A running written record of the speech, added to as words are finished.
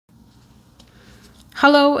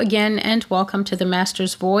Hello again and welcome to the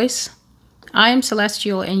Master's Voice. I am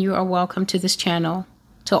Celestial and you are welcome to this channel.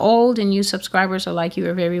 To old and new subscribers alike, you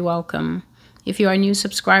are very welcome. If you are a new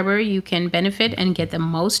subscriber, you can benefit and get the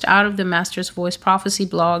most out of the Master's Voice Prophecy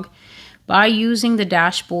blog by using the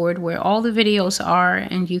dashboard where all the videos are,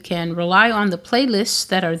 and you can rely on the playlists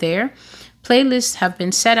that are there. Playlists have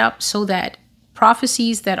been set up so that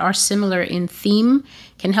prophecies that are similar in theme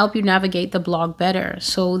can help you navigate the blog better.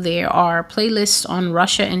 So there are playlists on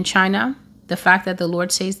Russia and China, the fact that the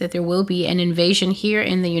Lord says that there will be an invasion here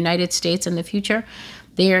in the United States in the future.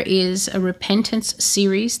 There is a repentance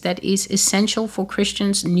series that is essential for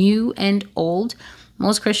Christians, new and old.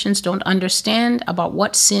 Most Christians don't understand about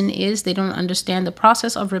what sin is. They don't understand the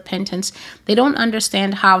process of repentance. They don't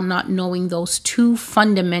understand how not knowing those two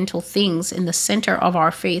fundamental things in the center of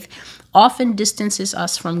our faith often distances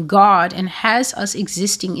us from God and has us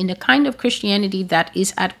existing in a kind of Christianity that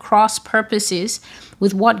is at cross purposes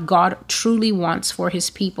with what God truly wants for his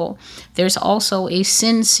people. There's also a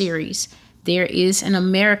sin series. There is an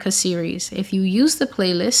America series. If you use the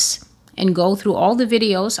playlists and go through all the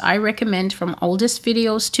videos, I recommend from oldest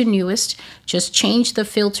videos to newest, just change the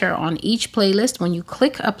filter on each playlist. When you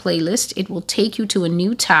click a playlist, it will take you to a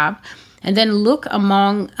new tab, and then look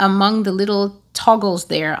among the little toggles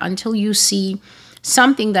there until you see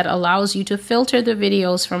something that allows you to filter the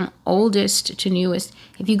videos from oldest to newest.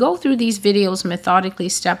 If you go through these videos methodically,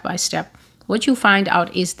 step by step, what you find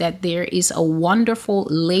out is that there is a wonderful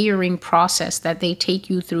layering process that they take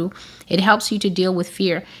you through. It helps you to deal with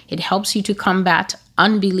fear. It helps you to combat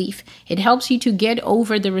unbelief. It helps you to get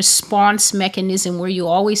over the response mechanism where you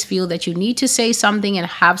always feel that you need to say something and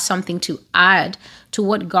have something to add to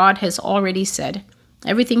what God has already said.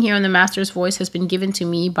 Everything here on the Master's Voice has been given to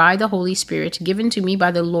me by the Holy Spirit, given to me by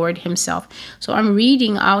the Lord himself. So I'm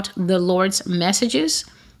reading out the Lord's messages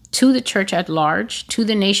to the church at large, to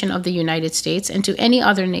the nation of the United States, and to any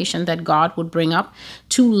other nation that God would bring up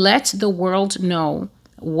to let the world know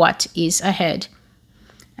what is ahead.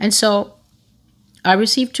 And so I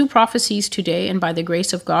received 2 prophecies today, and by the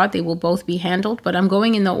grace of God, they will both be handled, but I'm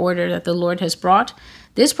going in the order that the Lord has brought.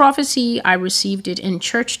 This prophecy, I received it in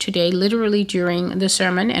church today, literally during the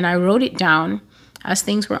sermon, and I wrote it down as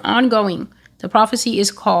things were ongoing. The prophecy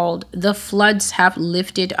is called, "The Floods Have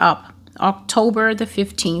Lifted Up," October the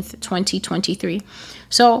 15th, 2023.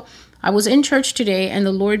 So I was in church today and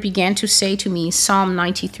the Lord began to say to me, Psalm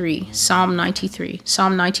 93, Psalm 93,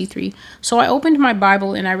 Psalm 93. So I opened my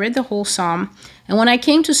Bible and I read the whole Psalm. And when I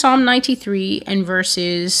came to Psalm 93 and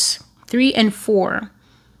verses 3 and 4,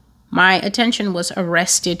 my attention was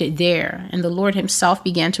arrested there. And the Lord himself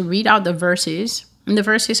began to read out the verses. And the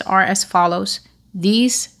verses are as follows.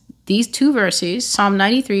 These 2 verses, Psalm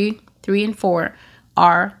 93, 3 and 4,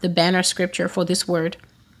 are the banner scripture for this word.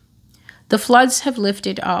 The floods have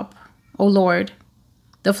lifted up, O Lord.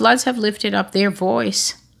 The floods have lifted up their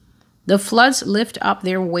voice. The floods lift up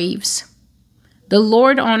their waves. The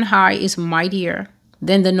Lord on high is mightier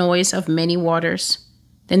than the noise of many waters,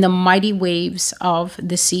 than the mighty waves of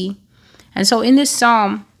the sea. And so in this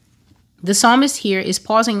psalm, the psalmist here is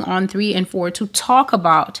pausing on 3 and 4 to talk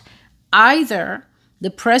about either the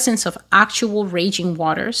presence of actual raging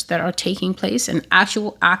waters that are taking place, an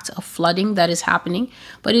actual act of flooding that is happening.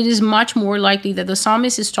 But it is much more likely that the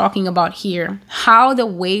psalmist is talking about here how the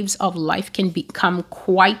waves of life can become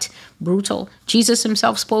quite brutal. Jesus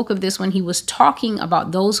himself spoke of this when he was talking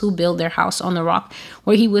about those who build their house on the rock,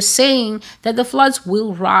 where he was saying that the floods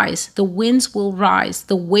will rise, the winds will rise,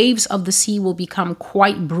 the waves of the sea will become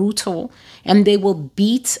quite brutal, and they will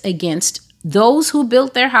beat against those who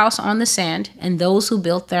built their house on the sand and those who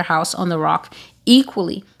built their house on the rock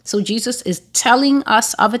equally. So Jesus is telling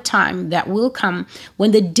us of a time that will come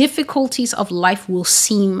when the difficulties of life will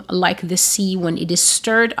seem like the sea when it is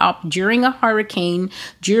stirred up during a hurricane,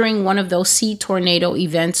 during one of those sea tornado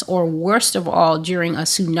events, or worst of all, during a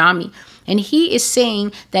tsunami. And he is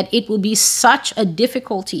saying that it will be such a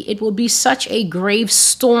difficulty, it will be such a grave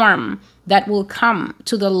storm that will come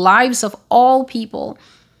to the lives of all people,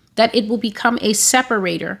 that it will become a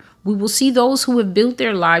separator. We will see those who have built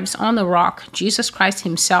their lives on the rock, Jesus Christ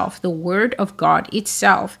himself, the word of God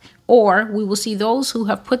itself, or we will see those who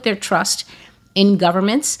have put their trust in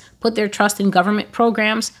governments, put their trust in government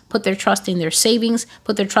programs, put their trust in their savings,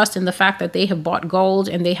 put their trust in the fact that they have bought gold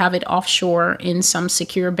and they have it offshore in some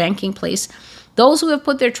secure banking place. Those who have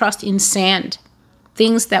put their trust in sand,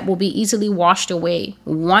 things that will be easily washed away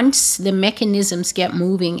once the mechanisms get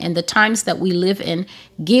moving and the times that we live in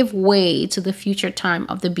give way to the future time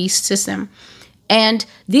of the beast system. And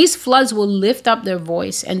these floods will lift up their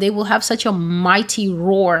voice, and they will have such a mighty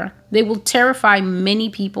roar. They will terrify many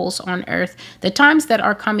peoples on earth. The times that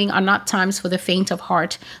are coming are not times for the faint of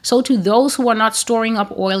heart. So to those who are not storing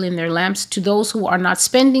up oil in their lamps, to those who are not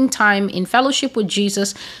spending time in fellowship with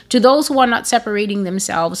Jesus, to those who are not separating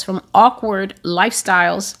themselves from awkward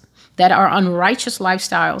lifestyles that are unrighteous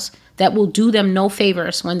lifestyles that will do them no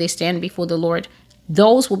favors when they stand before the Lord,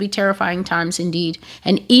 those will be terrifying times indeed.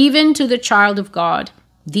 And even to the child of God,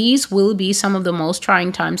 these will be some of the most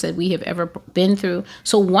trying times that we have ever been through.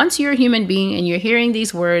 So once you're a human being and you're hearing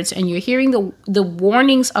these words and you're hearing the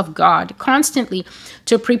warnings of God constantly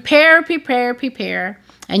to prepare,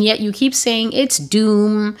 and yet you keep saying it's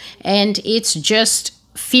doom and it's just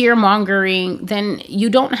fear mongering, then you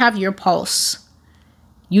don't have your pulse.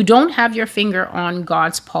 You don't have your finger on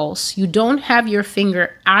God's pulse. You don't have your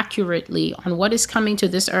finger accurately on what is coming to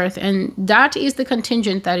this earth. And that is the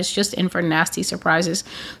contingent that is just in for nasty surprises.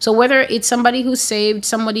 So whether it's somebody who's saved,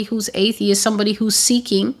 somebody who's atheist, somebody who's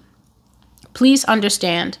seeking, please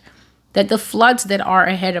understand that the floods that are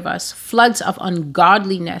ahead of us, floods of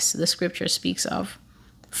ungodliness, the scripture speaks of,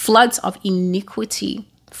 floods of iniquity,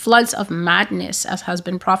 floods of madness, as has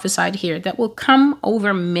been prophesied here, that will come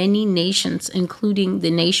over many nations, including the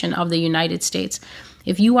nation of the United States.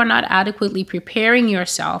 If you are not adequately preparing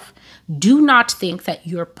yourself, do not think that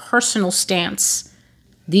your personal stance,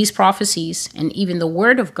 these prophecies, and even the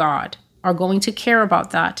word of God are going to care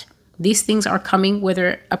about that. These things are coming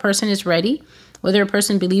whether a person is ready, whether a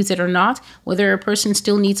person believes it or not, whether a person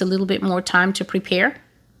still needs a little bit more time to prepare.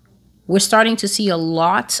 We're starting to see a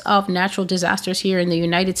lot of natural disasters here in the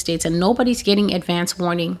United States, and nobody's getting advance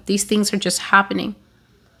warning. These things are just happening.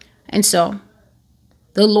 And so,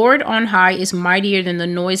 the Lord on high is mightier than the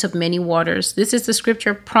noise of many waters. This is the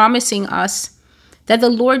scripture promising us that the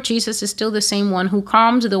Lord Jesus is still the same one who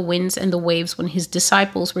calmed the winds and the waves when his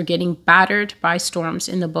disciples were getting battered by storms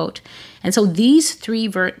in the boat. And so these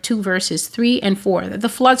two verses, 3 and 4, that the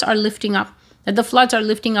floods are lifting up, that the floods are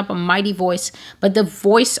lifting up a mighty voice, but the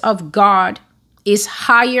voice of God is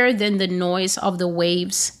higher than the noise of the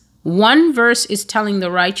waves. One verse is telling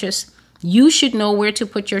the righteous, you should know where to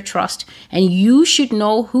put your trust, and you should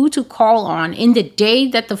know who to call on in the day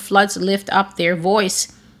that the floods lift up their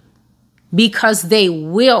voice, because they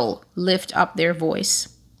will lift up their voice.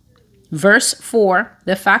 Verse 4,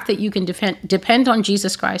 the fact that you can depend on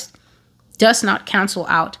Jesus Christ does not cancel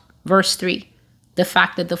out verse 3. The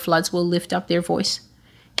fact that the floods will lift up their voice.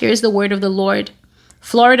 Here's the word of the Lord.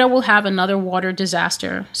 Florida will have another water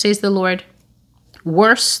disaster, says the Lord,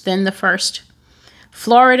 worse than the first.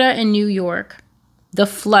 Florida and New York, the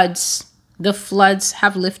floods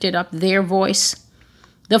have lifted up their voice.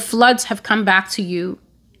 The floods have come back to you,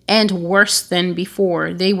 and worse than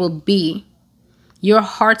before they will be. Your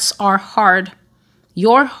hearts are hard.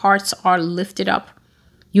 Your hearts are lifted up.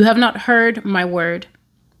 You have not heard my word.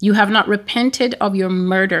 You have not repented of your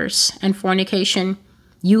murders and fornication.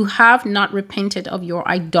 You have not repented of your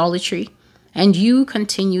idolatry, and you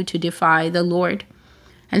continue to defy the Lord.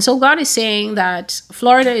 And so God is saying that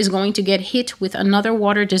Florida is going to get hit with another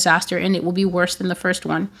water disaster, and it will be worse than the first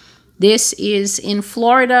one. This is in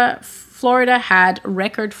Florida. Florida had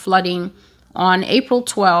record flooding on April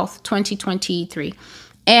 12th, 2023.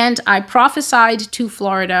 And I prophesied to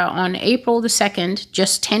Florida on April the 2nd,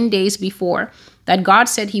 just 10 days before, that God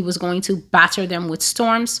said he was going to batter them with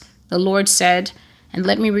storms. The Lord said, and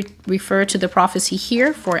let me refer to the prophecy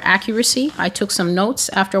here for accuracy. I took some notes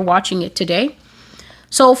after watching it today.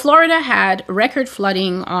 So Florida had record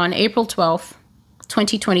flooding on April 12th,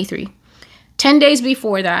 2023. 10 days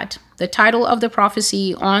before that, the title of the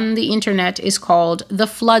prophecy on the internet is called "The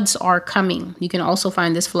Floods Are Coming." You can also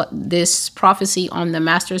find this prophecy on the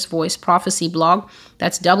Master's Voice Prophecy blog.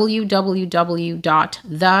 That's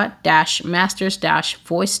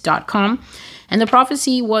www.the-masters-voice.com. And the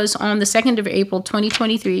prophecy was on the 2nd of April,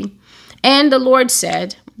 2023. And the Lord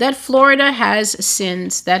said that Florida has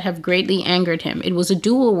sins that have greatly angered him. It was a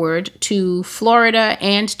dual word to Florida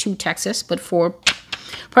and to Texas, but for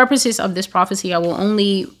purposes of this prophecy, I will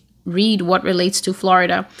only read what relates to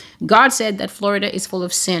Florida. God said that Florida is full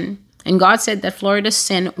of sin, and God said that Florida's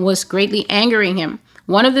sin was greatly angering him.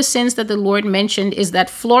 One of the sins that the Lord mentioned is that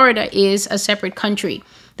Florida is a separate country,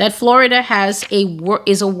 that Florida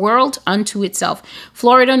is a world unto itself.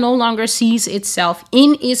 Florida no longer sees itself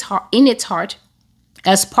in its heart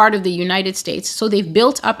as part of the United States. So they've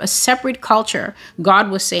built up a separate culture,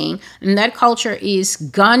 God was saying, and that culture is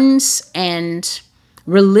guns and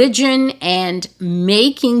religion and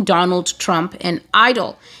making Donald Trump an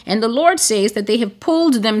idol. And the Lord says that they have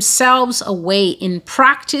pulled themselves away in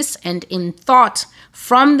practice and in thought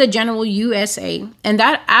from the general USA, and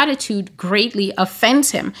that attitude greatly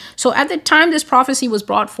offends him. So at the time this prophecy was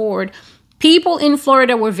brought forward, people in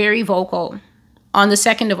Florida were very vocal on the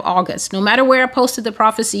 2nd of August. No matter where I posted the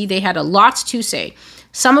prophecy, they had a lot to say.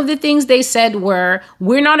 Some of the things they said were,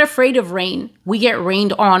 we're not afraid of rain. We get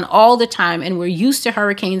rained on all the time, and we're used to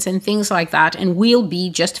hurricanes and things like that, and we'll be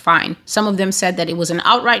just fine. Some of them said that it was an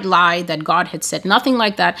outright lie, that God had said nothing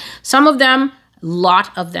like that. Some of them,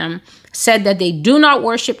 lot of them, said that they do not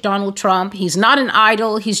worship Donald Trump. He's not an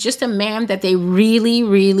idol. He's just a man that they really,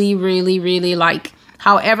 really, really, really like.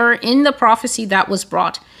 However, in the prophecy that was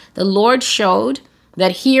brought, the Lord showed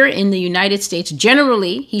that here in the United States,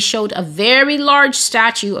 generally, he showed a very large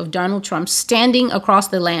statue of Donald Trump standing across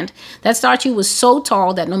the land. That statue was so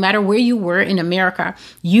tall that no matter where you were in America,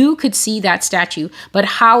 you could see that statue. But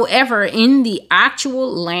however, in the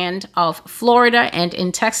actual land of Florida and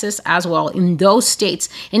in Texas as well, in those states,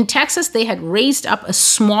 in Texas, they had raised up a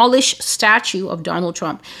smallish statue of Donald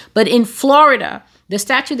Trump. But in Florida, the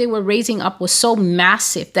statue they were raising up was so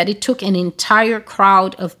massive that it took an entire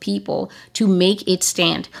crowd of people to make it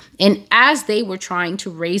stand. And as they were trying to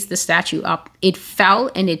raise the statue up, it fell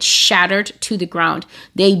and it shattered to the ground.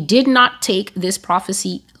 They did not take this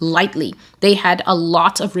prophecy lightly. They had a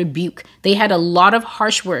lot of rebuke. They had a lot of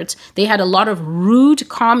harsh words. They had a lot of rude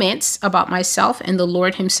comments about myself and the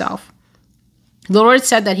Lord himself. The Lord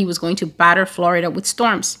said that he was going to batter Florida with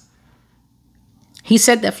storms. He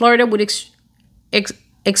said that Florida would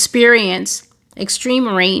experience extreme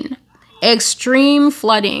rain, extreme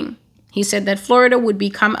flooding. He said that Florida would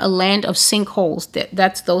become a land of sinkholes.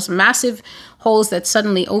 That's those massive holes that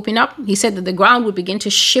suddenly open up. He said that the ground would begin to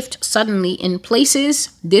shift suddenly in places.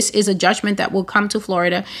 This is a judgment that will come to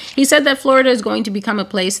Florida. He said that Florida is going to become a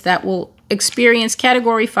place that will experience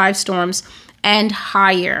Category 5 storms and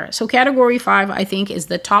higher. So Category 5, I think, is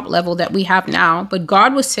the top level that we have now. But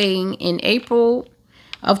God was saying in April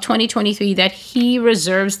of 2023 that he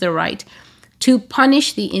reserves the right to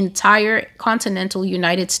punish the entire continental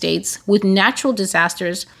United States with natural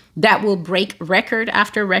disasters that will break record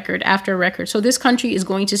after record after record. So this country is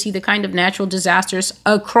going to see the kind of natural disasters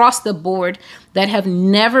across the board that have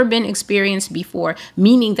never been experienced before,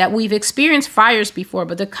 meaning that we've experienced fires before,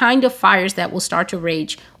 but the kind of fires that will start to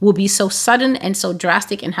rage will be so sudden and so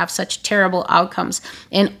drastic and have such terrible outcomes.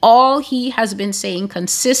 And all he has been saying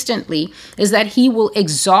consistently is that he will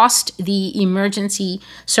exhaust the emergency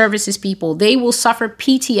services people. They will suffer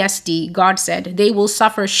PTSD, God said. They will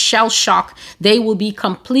suffer shell shock. They will be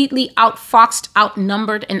completely outfoxed,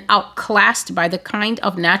 outnumbered, and outclassed by the kind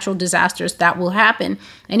of natural disasters that will happen.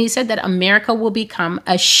 And he said that America will become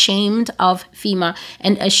ashamed of FEMA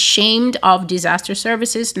and ashamed of disaster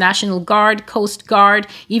services, National Guard, Coast Guard,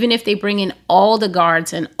 even if they bring in all the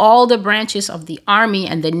guards and all the branches of the Army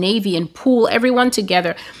and the Navy and pool everyone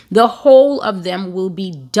together, the whole of them will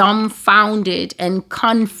be dumbfounded and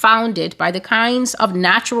confounded by the kinds of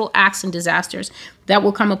natural acts and disasters that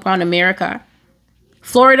will come upon America.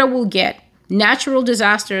 Florida will get natural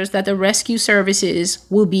disasters that the rescue services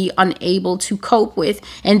will be unable to cope with,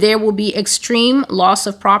 and there will be extreme loss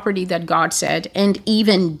of property that God said, and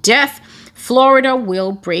even death. Florida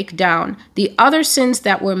will break down. The other sins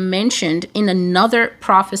that were mentioned in another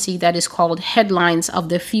prophecy that is called Headlines of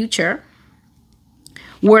the Future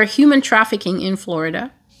were human trafficking in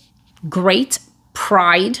Florida, great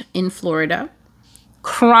pride in Florida,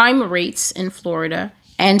 crime rates in Florida,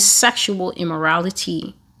 and sexual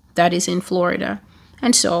immorality that is in Florida.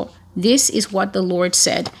 And so this is what the Lord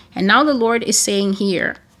said. And now the Lord is saying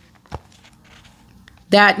here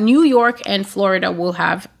that New York and Florida will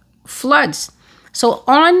have floods. So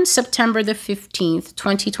on September the 15th,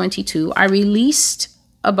 2022, I released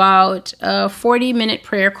about a 40-minute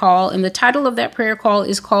prayer call. And the title of that prayer call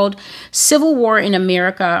is called Civil War in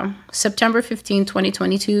America, September 15,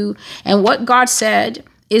 2022. And what God said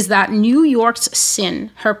is that New York's sin,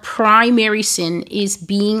 her primary sin, is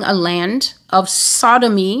being a land of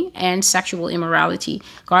sodomy and sexual immorality.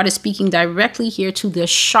 God is speaking directly here to the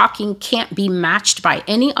shocking, can't be matched by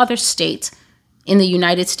any other state in the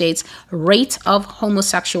United States, rate of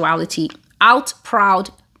homosexuality, out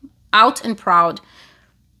and proud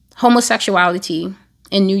homosexuality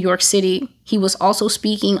in New York City. He was also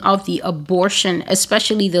speaking of the abortion,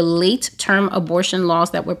 especially the late-term abortion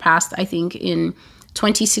laws that were passed, I think, in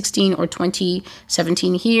 2016 or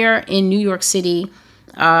 2017 here in New York City,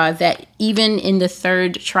 that even in the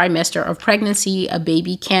third trimester of pregnancy, a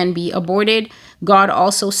baby can be aborted. God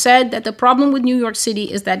also said that the problem with New York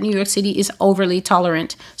City is that New York City is overly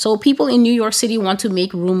tolerant. So people in New York City want to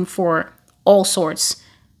make room for all sorts.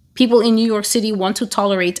 People in New York City want to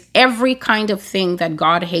tolerate every kind of thing that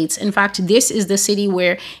God hates. In fact, this is the city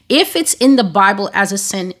where if it's in the Bible as a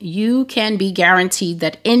sin, you can be guaranteed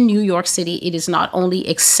that in New York City, it is not only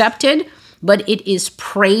accepted, but it is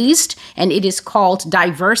praised, and it is called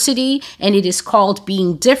diversity, and it is called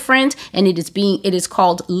being different, and it is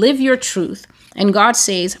called live your truth. And God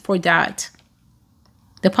says for that,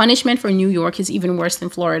 the punishment for New York is even worse than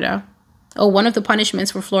Florida. Oh, one of the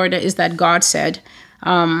punishments for Florida is that God said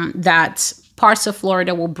that parts of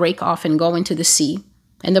Florida will break off and go into the sea.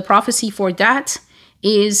 And the prophecy for that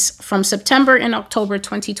is from September and October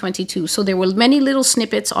 2022. So there were many little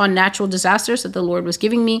snippets on natural disasters that the Lord was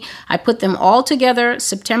giving me. I put them all together,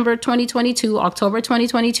 September 2022, October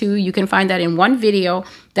 2022. You can find that in one video.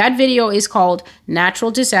 That video is called Natural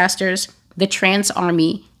Disasters, the Trans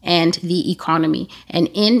Army, and the Economy. And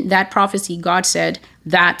in that prophecy, God said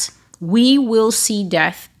that we will see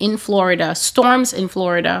death in Florida, storms in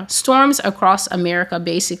Florida, storms across America,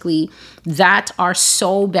 basically, that are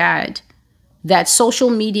so bad that social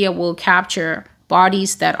media will capture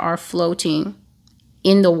bodies that are floating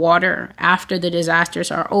in the water after the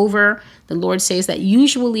disasters are over. The Lord says that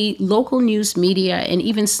usually local news media and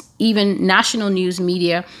even national news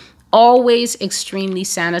media always extremely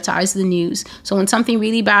sanitize the news. So when something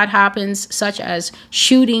really bad happens, such as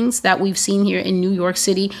shootings that we've seen here in New York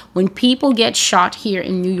City, when people get shot here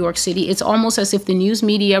in New York City, it's almost as if the news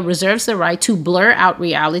media reserves the right to blur out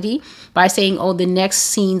reality by saying, oh, the next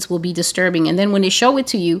scenes will be disturbing. And then when they show it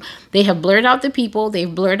to you, they have blurred out the people,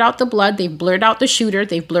 they've blurred out the blood, they've blurred out the shooter,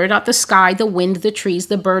 they've blurred out the sky, the wind, the trees,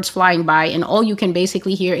 the birds flying by, and all you can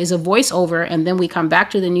basically hear is a voiceover. And then we come back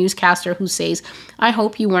to the newscaster who says, I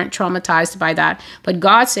hope you weren't traumatized by that. But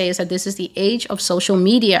God says that this is the age of social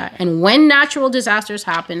media. And when natural disasters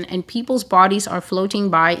happen and people's bodies are floating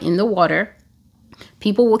by in the water,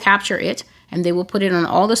 people will capture it and they will put it on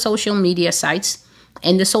all the social media sites.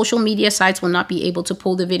 And the social media sites will not be able to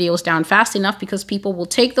pull the videos down fast enough because people will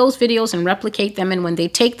take those videos and replicate them. And when they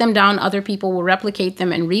take them down, other people will replicate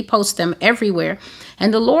them and repost them everywhere.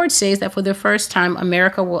 And the Lord says that for the first time,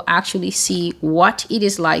 America will actually see what it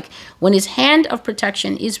is like when his hand of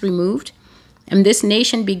protection is removed. And this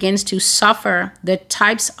nation begins to suffer the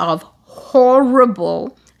types of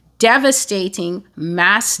horrible, devastating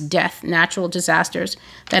mass death, natural disasters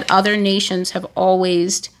that other nations have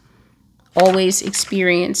always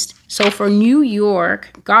experienced. So for New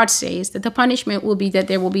York, God says that the punishment will be that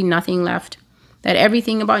there will be nothing left, that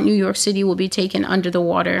everything about New York City will be taken under the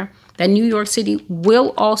water, that New York City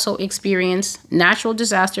will also experience natural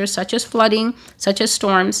disasters such as flooding, such as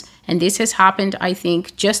storms. And this has happened, I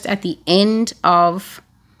think, just at the end of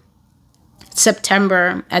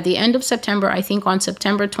September. At the end of September, I think on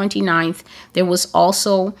September 29th, there was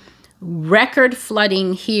also record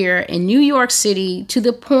flooding here in New York City to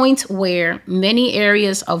the point where many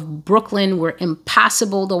areas of Brooklyn were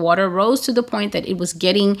impassable. The water rose to the point that it was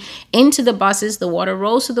getting into the buses. The water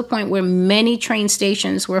rose to the point where many train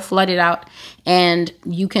stations were flooded out. And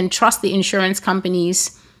you can trust the insurance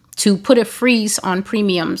companies to put a freeze on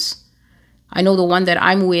premiums. I know the one that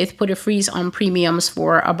I'm with put a freeze on premiums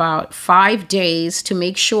for about 5 days to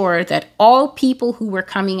make sure that all people who were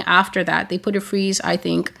coming after that, they put a freeze, I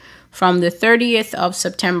think, from the 30th of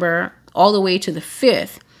September all the way to the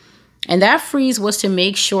 5th. And that freeze was to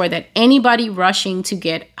make sure that anybody rushing to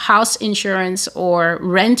get house insurance or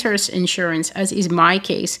renter's insurance, as is my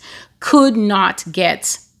case, could not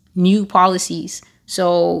get new policies.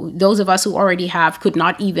 So those of us who already have could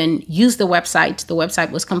not even use the website. The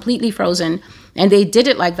website was completely frozen. And they did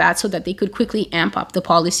it like that so that they could quickly amp up the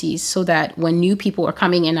policies so that when new people are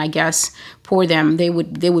coming in, I guess, for them, they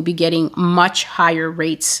would be getting much higher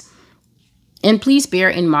rates. And please bear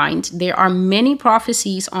in mind, there are many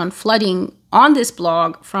prophecies on flooding on this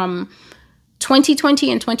blog from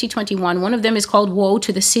 2020 and 2021. One of them is called Woe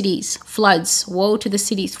to the Cities, Floods, Woe to the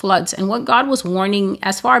Cities, Floods. And what God was warning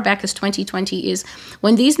as far back as 2020 is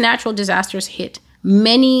when these natural disasters hit,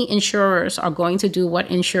 many insurers are going to do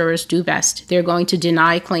what insurers do best. They're going to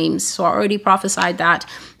deny claims. So I already prophesied that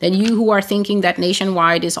you who are thinking that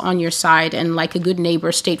Nationwide is on your side and like a good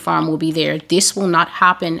neighbor, State Farm will be there. This will not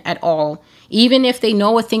happen at all. Even if they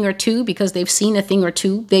know a thing or two, because they've seen a thing or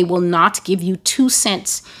two, they will not give you 2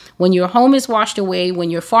 cents. When your home is washed away, when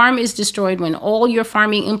your farm is destroyed, when all your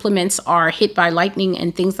farming implements are hit by lightning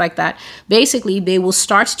and things like that, basically they will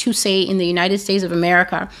start to say in the United States of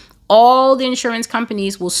America, all the insurance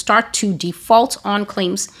companies will start to default on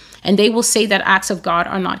claims, and they will say that acts of God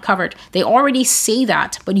are not covered. They already say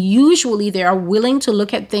that, but usually they are willing to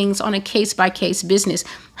look at things on a case-by-case business.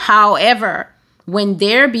 However, when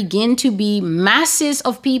there begin to be masses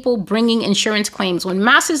of people bringing insurance claims, when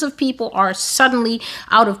masses of people are suddenly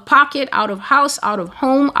out of pocket, out of house, out of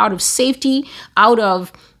home, out of safety, out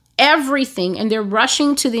of everything, and they're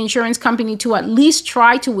rushing to the insurance company to at least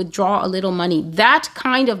try to withdraw a little money, that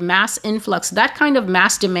kind of mass influx, that kind of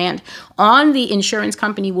mass demand on the insurance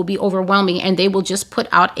company will be overwhelming, and they will just put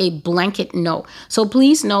out a blanket no. So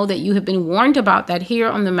please know that you have been warned about that here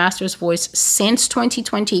on the Master's Voice since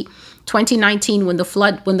 2019, when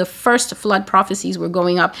the first flood prophecies were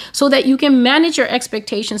going up, so that you can manage your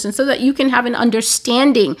expectations, and so that you can have an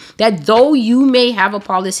understanding that though you may have a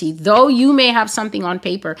policy, though you may have something on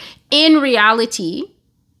paper, in reality,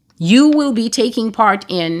 you will be taking part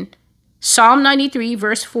in Psalm 93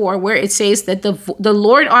 verse 4, where it says that the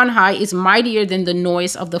Lord on high is mightier than the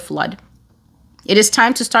noise of the flood. It is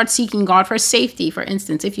time to start seeking God for safety. For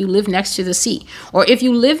instance, if you live next to the sea, or if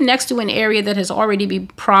you live next to an area that has already been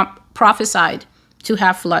prophesied to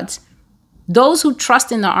have floods, those who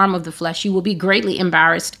trust in the arm of the flesh, you will be greatly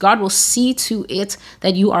embarrassed. God will see to it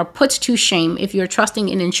that you are put to shame if you're trusting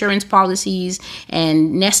in insurance policies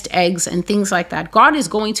and nest eggs and things like that. God is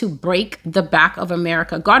going to break the back of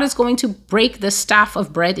America. God is going to break the staff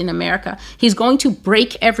of bread in America. He's going to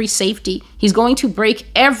break every safety. He's going to break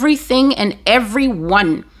everything and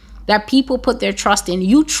everyone that people put their trust in.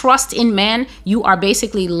 You trust in man, you are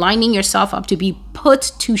basically lining yourself up to be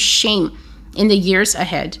put to shame in the years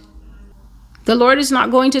ahead. The Lord is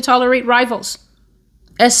not going to tolerate rivals,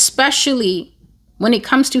 especially when it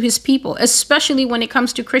comes to his people, especially when it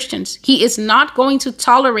comes to Christians. He is not going to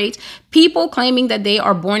tolerate people claiming that they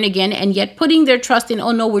are born again and yet putting their trust in,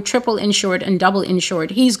 oh no, we're triple insured and double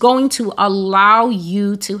insured. He's going to allow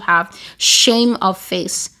you to have shame of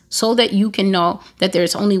face, so that you can know that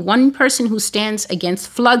there's only one person who stands against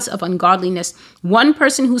floods of ungodliness, one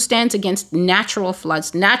person who stands against natural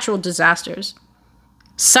floods, natural disasters,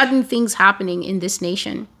 sudden things happening in this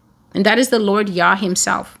nation. And that is the Lord Yah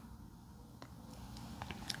himself.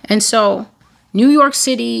 And so New York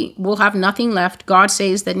City will have nothing left. God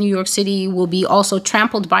says that New York City will be also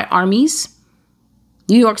trampled by armies.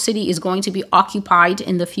 New York City is going to be occupied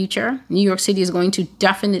in the future. New York City is going to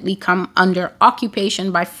definitely come under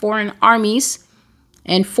occupation by foreign armies.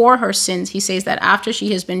 And for her sins, he says that after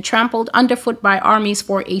she has been trampled underfoot by armies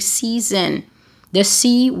for a season, the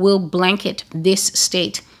sea will blanket this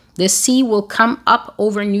state. The sea will come up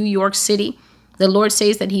over New York City. The Lord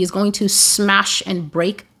says that he is going to smash and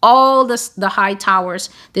break all the high towers.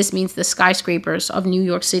 This means the skyscrapers of New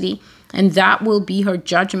York City. And that will be her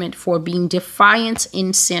judgment for being defiant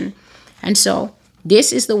in sin. And so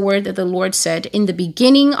this is the word that the Lord said in the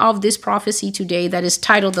beginning of this prophecy today, that is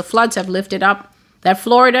titled, "The Floods Have Lifted Up," that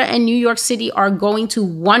Florida and New York City are going to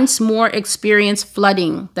once more experience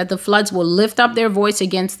flooding, that the floods will lift up their voice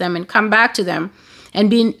against them and come back to them and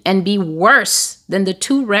be worse than the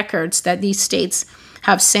 2 records that these states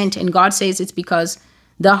have sent. And God says it's because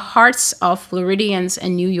the hearts of Floridians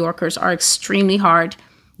and New Yorkers are extremely hard.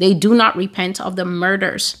 They do not repent of the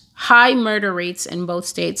murders, high murder rates in both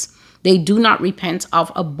states. They do not repent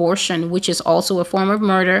of abortion, which is also a form of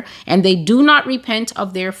murder, and they do not repent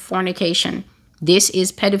of their fornication. This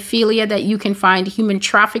is pedophilia that you can find, human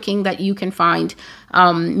trafficking that you can find,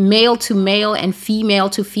 male to male and female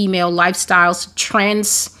to female lifestyles,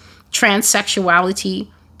 transsexuality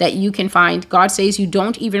that you can find. God says you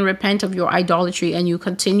don't even repent of your idolatry and you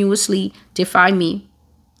continuously defy me.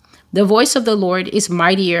 The voice of the Lord is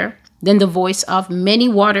mightier than the voice of many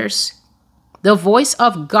waters. The voice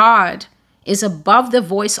of God is above the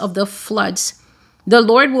voice of the floods. The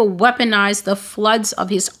Lord will weaponize the floods of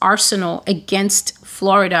his arsenal against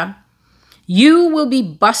Florida. You will be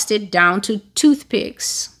busted down to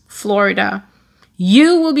toothpicks, Florida.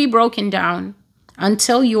 You will be broken down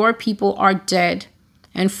until your people are dead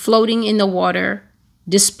and floating in the water,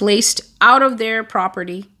 displaced out of their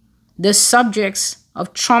property, the subjects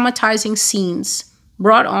of traumatizing scenes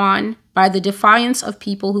brought on by the defiance of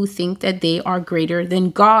people who think that they are greater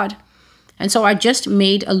than God. And so I just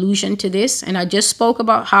made allusion to this, and I just spoke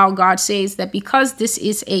about how God says that because this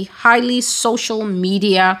is a highly social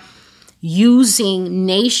media using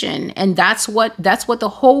nation, and that's what the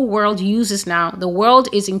whole world uses now. The world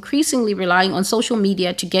is increasingly relying on social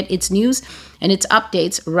media to get its news and its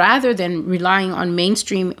updates rather than relying on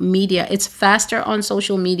mainstream media. It's faster on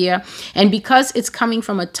social media, and because it's coming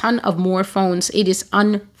from a ton of more phones, it is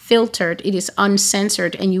unfiltered, it is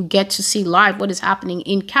uncensored, and you get to see live what is happening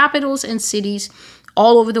in capitals and cities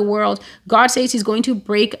all over the world. God says he's going to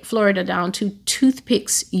break Florida down to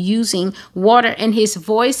toothpicks using water, and his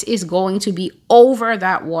voice is going to be over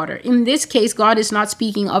that water. In this case, God is not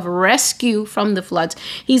speaking of rescue from the floods.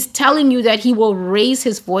 He's telling you that he will raise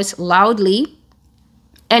his voice loudly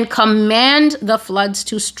and command the floods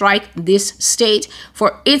to strike this state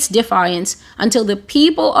for its defiance until the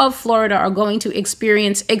people of Florida are going to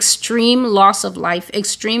experience extreme loss of life,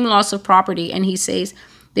 extreme loss of property. And he says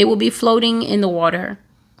they will be floating in the water.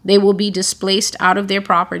 They will be displaced out of their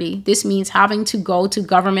property. This means having to go to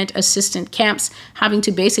government assistant camps, having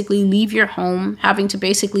to basically leave your home, having to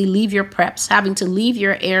basically leave your preps, having to leave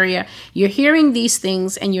your area. You're hearing these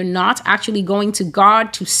things and you're not actually going to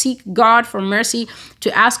God to seek God for mercy, to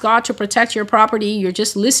ask God to protect your property. You're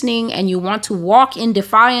just listening and you want to walk in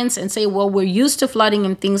defiance and say, well, we're used to flooding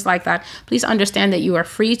and things like that. Please understand that you are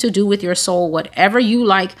free to do with your soul whatever you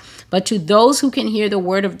like. But to those who can hear the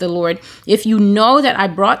word of the Lord, if you know that I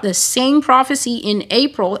brought the same prophecy in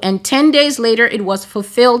April and 10 days later it was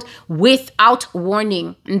fulfilled without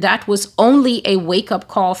warning, and that was only a wake-up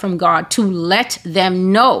call from God to let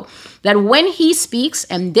them know that when he speaks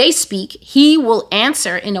and they speak, he will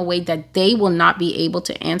answer in a way that they will not be able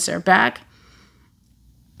to answer back.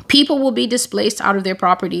 People will be displaced out of their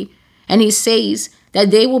property, and he says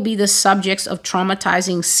that they will be the subjects of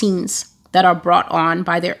traumatizing scenes that are brought on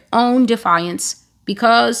by their own defiance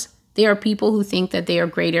because they are people who think that they are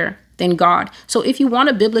greater than God. So if you want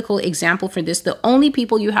a biblical example for this, the only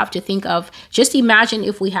people you have to think of, just imagine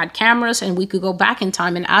if we had cameras and we could go back in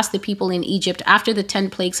time and ask the people in Egypt after the 10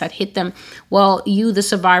 plagues had hit them, well, you, the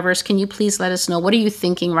survivors, can you please let us know, what are you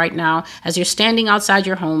thinking right now as you're standing outside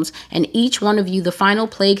your homes and each one of you, the final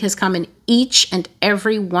plague has come and each and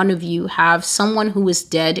every one of you have someone who is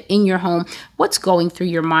dead in your home. What's going through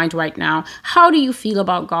your mind right now? How do you feel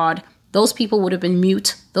about God? Those people would have been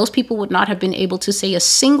mute. Those people would not have been able to say a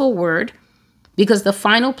single word because the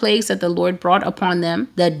final plagues that the Lord brought upon them,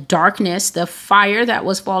 the darkness, the fire that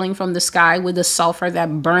was falling from the sky with the sulfur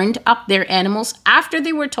that burned up their animals after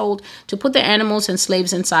they were told to put the animals and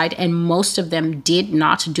slaves inside, and most of them did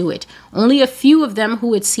not do it. Only a few of them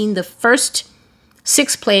who had seen the first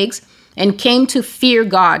 6 plagues and came to fear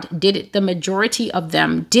God did it. The majority of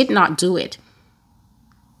them did not do it.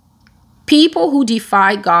 People who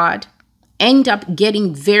defy God end up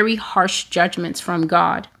getting very harsh judgments from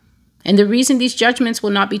God. And the reason these judgments will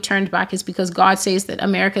not be turned back is because God says that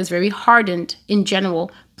America is very hardened in general,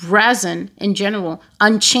 brazen in general,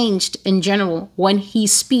 unchanged in general. When he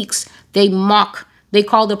speaks, they mock. They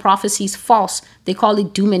call the prophecies false. They call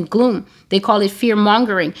it doom and gloom. They call it fear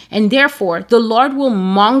mongering. And therefore, the Lord will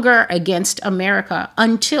monger against America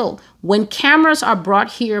until when cameras are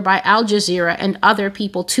brought here by Al Jazeera and other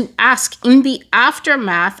people to ask in the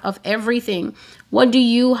aftermath of everything, what do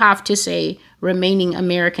you have to say, remaining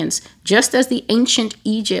Americans? Just as the ancient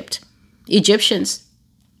Egyptians,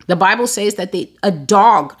 the Bible says that a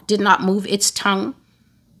dog did not move its tongue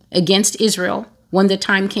against Israel when the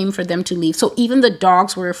time came for them to leave. So even the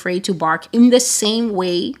dogs were afraid to bark. In the same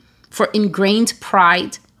way, for ingrained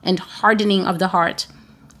pride and hardening of the heart,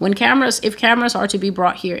 if cameras are to be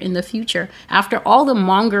brought here in the future, after all the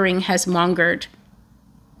mongering has mongered,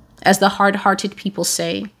 as the hard-hearted people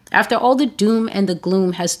say, after all the doom and the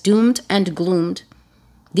gloom has doomed and gloomed,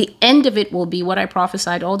 the end of it will be what I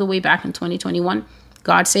prophesied all the way back in 2021.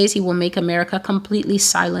 God says he will make America completely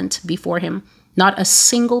silent before him. Not a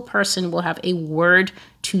single person will have a word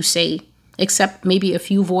to say, except maybe a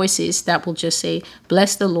few voices that will just say,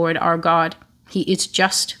 bless the Lord our God. He is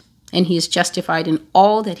just, and he is justified in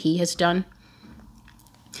all that he has done.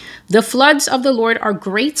 The floods of the Lord are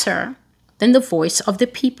greater than the voice of the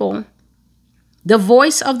people. The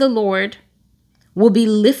voice of the Lord will be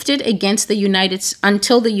lifted against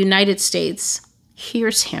until the United States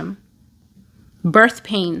hears him. Birth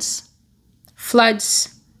pains,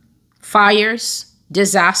 floods, fires,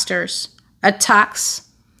 disasters, attacks,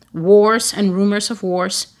 wars, and rumors of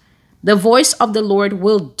wars. The voice of the Lord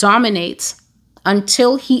will dominate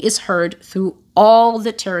until he is heard through all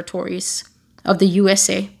the territories of the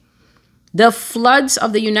USA. The floods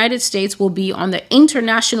of the United States will be on the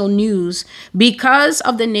international news because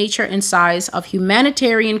of the nature and size of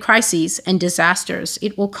humanitarian crises and disasters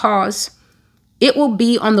it will cause. It will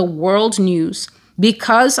be on the world news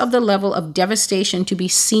because of the level of devastation to be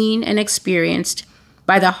seen and experienced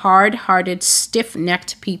by the hard-hearted,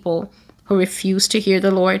 stiff-necked people who refuse to hear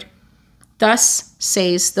the Lord. Thus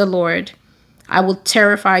says the Lord, I will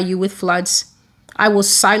terrify you with floods. I will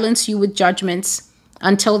silence you with judgments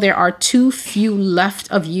until there are too few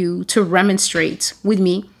left of you to remonstrate with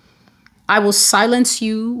me. I will silence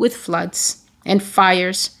you with floods and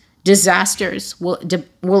fires Disasters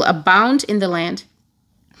will abound in the land,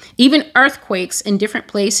 even earthquakes in different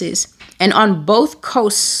places and on both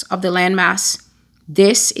coasts of the landmass.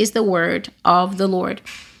 This is the word of the Lord.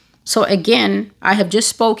 So again, I have just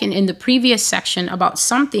spoken in the previous section about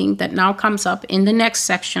something that now comes up in the next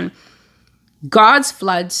section. God's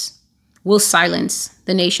floods will silence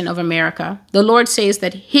the nation of America. The Lord says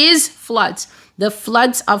that his floods, the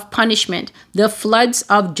floods of punishment, the floods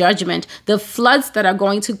of judgment, the floods that are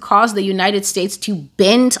going to cause the United States to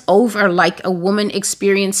bend over like a woman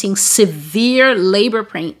experiencing severe labor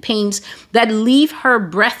pains that leave her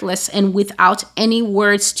breathless and without any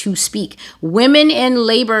words to speak. Women in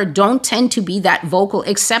labor don't tend to be that vocal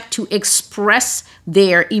except to express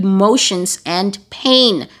their emotions and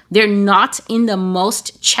pain. They're not in the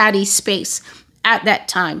most chatty space at that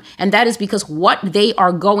time. And that is because what they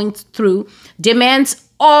are going through demands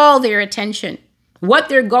all their attention. What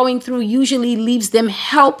they're going through usually leaves them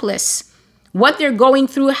helpless. What they're going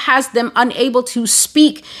through has them unable to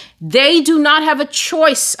speak. They do not have a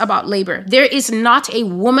choice about labor. There is not a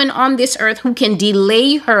woman on this earth who can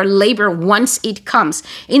delay her labor once it comes.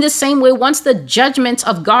 In the same way, once the judgment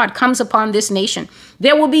of God comes upon this nation,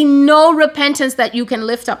 there will be no repentance that you can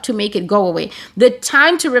lift up to make it go away. The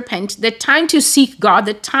time to repent, the time to seek God,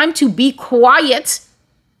 the time to be quiet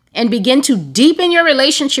and begin to deepen your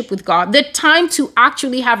relationship with God, the time to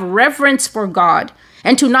actually have reverence for God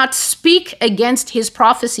and to not speak against his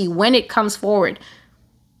prophecy when it comes forward,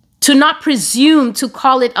 to not presume to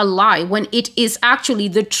call it a lie when it is actually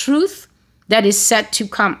the truth that is set to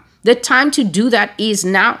come. The time to do that is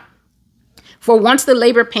now. For once the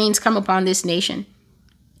labor pains come upon this nation,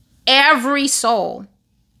 every soul,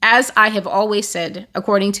 as I have always said,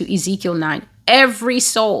 according to Ezekiel 9, every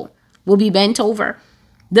soul will be bent over.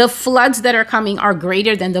 The floods that are coming are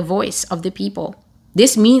greater than the voice of the people.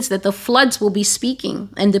 This means that the floods will be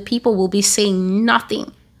speaking and the people will be saying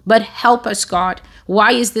nothing but help us, God.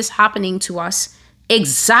 Why is this happening to us?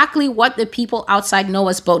 Exactly what the people outside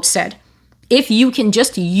Noah's boat said. If you can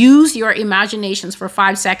just use your imaginations for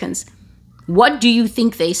 5 seconds, what do you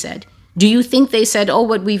think they said? Do you think they said, oh,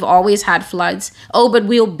 but we've always had floods. Oh, but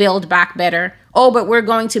we'll build back better. Oh, but we're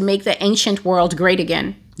going to make the ancient world great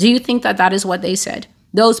again. Do you think that that is what they said?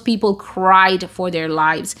 Those people cried for their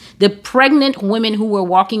lives. The pregnant women who were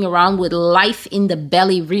walking around with life in the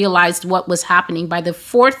belly realized what was happening by the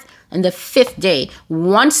 4th and the 5th day.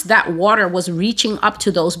 Once that water was reaching up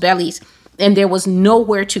to those bellies and there was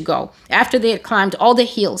nowhere to go. After they had climbed all the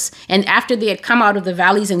hills and after they had come out of the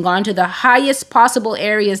valleys and gone to the highest possible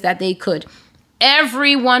areas that they could,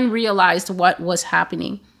 everyone realized what was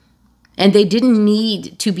happening. And they didn't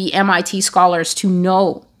need to be MIT scholars to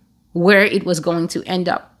know where it was going to end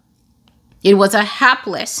up. It was a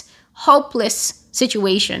hapless, hopeless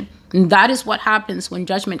situation. And that is what happens when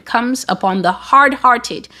judgment comes upon the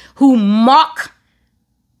hard-hearted who mock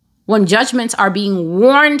when judgments are being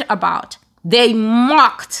warned about. They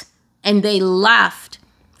mocked and they laughed.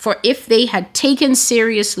 For if they had taken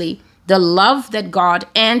seriously the love that God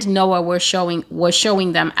and Noah were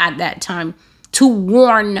showing them at that time to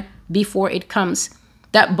warn before it comes,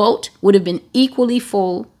 that boat would have been equally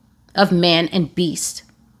full of man and beast.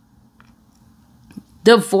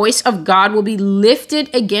 The voice of God will be lifted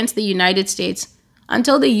against the United States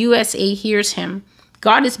until the USA hears him.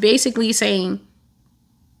 God is basically saying,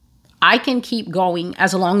 I can keep going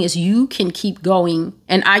as long as you can keep going,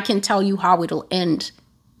 and I can tell you how it'll end.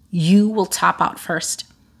 You will tap out first.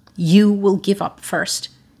 You will give up first.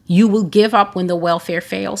 You will give up when the welfare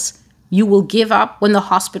fails. You will give up when the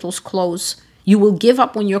hospitals close. You will give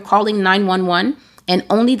up when you're calling 911 and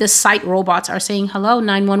only the site robots are saying, hello,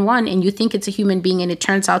 911, and you think it's a human being, and it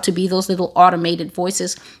turns out to be those little automated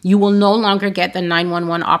voices. You will no longer get the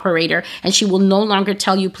 911 operator, and she will no longer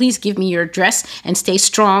tell you, please give me your address and stay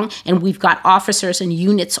strong, and we've got officers and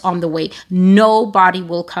units on the way. Nobody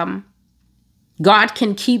will come. God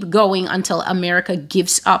can keep going until America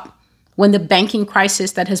gives up. When the banking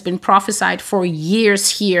crisis that has been prophesied for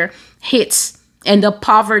years here hits, and the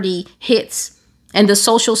poverty hits, and the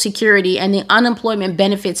Social Security and the unemployment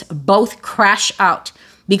benefits both crash out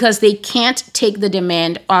because they can't take the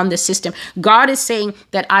demand on the system. God is saying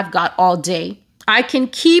that I've got all day. I can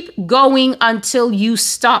keep going until you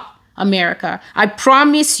stop, America. I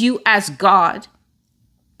promise you as God,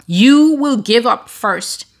 you will give up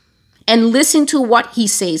first. And listen to what he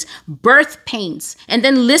says, birth pains, and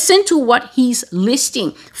then listen to what he's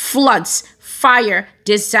listing, floods, fire,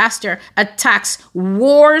 disaster, attacks,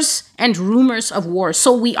 wars, and rumors of wars.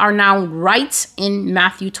 So we are now right in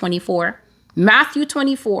Matthew 24. Matthew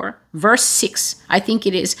 24 verse 6, I think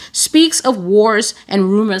it is, speaks of wars and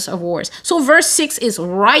rumors of wars. So verse 6 is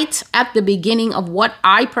right at the beginning of what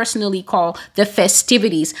I personally call the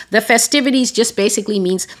festivities. The festivities just basically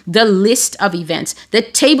means the list of events, the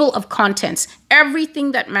table of contents,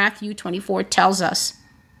 everything that Matthew 24 tells us.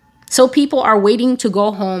 So people are waiting to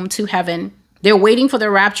go home to heaven. They're waiting for the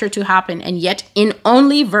rapture to happen. And yet in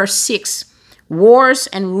only verse 6, wars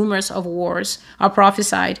and rumors of wars are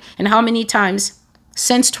prophesied. And how many times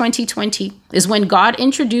since 2020 is when God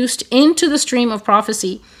introduced into the stream of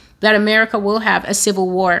prophecy that America will have a civil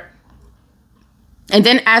war. And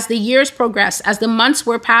then as the years progressed, as the months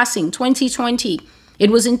were passing, 2020, it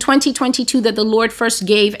was in 2022 that the Lord first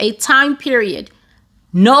gave a time period,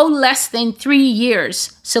 no less than 3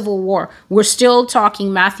 years, civil war. We're still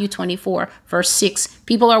talking Matthew 24, verse 6.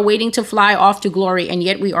 People are waiting to fly off to glory, and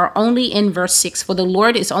yet we are only in verse 6. For the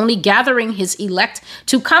Lord is only gathering his elect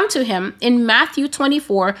to come to him in Matthew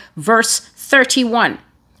 24, verse 31.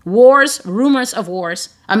 Wars, rumors of wars.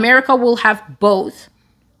 America will have both.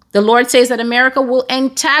 The Lord says that America will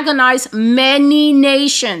antagonize many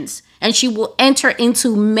nations, and she will enter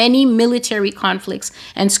into many military conflicts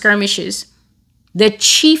and skirmishes. The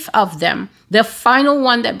chief of them, the final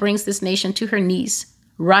one that brings this nation to her knees,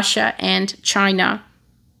 Russia and China.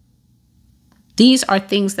 These are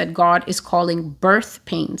things that God is calling birth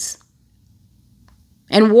pains.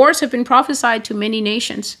 And wars have been prophesied to many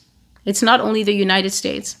nations. It's not only the United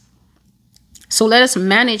States. So let us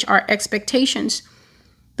manage our expectations.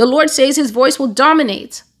 The Lord says his voice will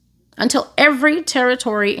dominate until every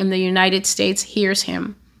territory in the United States hears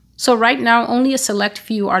him. So right now, only a select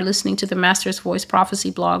few are listening to the Master's Voice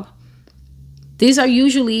Prophecy blog. These are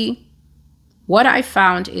usually, what I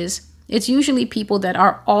found is, it's usually people that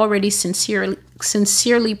are already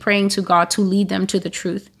sincerely praying to God to lead them to the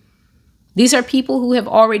truth. These are people who have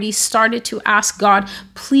already started to ask God,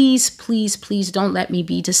 please, please, please don't let me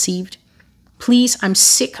be deceived. Please, I'm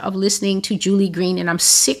sick of listening to Julie Green, and I'm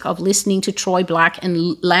sick of listening to Troy Black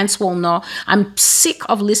and Lance Wallnau. I'm sick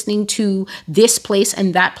of listening to this place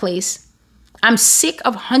and that place. I'm sick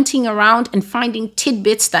of hunting around and finding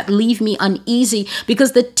tidbits that leave me uneasy,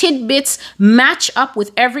 because the tidbits match up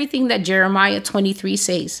with everything that Jeremiah 23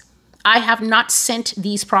 says. I have not sent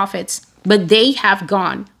these prophets, but they have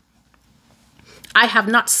gone. I have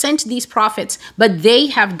not sent these prophets, but they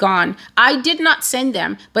have gone. I did not send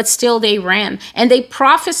them, but still they ran. And they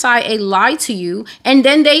prophesy a lie to you, and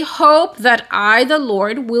then they hope that I, the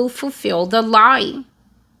Lord, will fulfill the lie.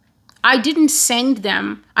 I didn't send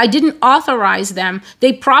them. I didn't authorize them.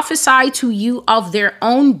 They prophesy to you of their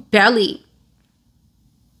own belly.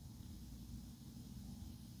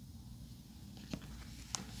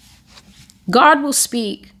 God will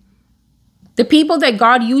speak. The people that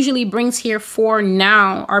God usually brings here for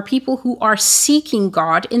now are people who are seeking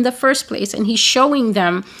God in the first place. And he's showing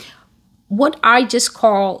them what I just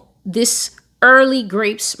call this early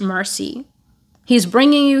grapes mercy. He's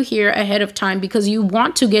bringing you here ahead of time because you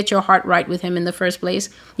want to get your heart right with him in the first place.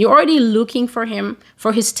 You're already looking for him,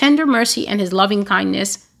 for his tender mercy and his loving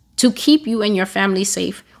kindness to keep you and your family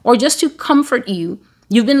safe, or just to comfort you.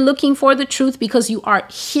 You've been looking for the truth because you are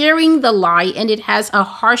hearing the lie, and it has a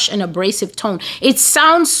harsh and abrasive tone. It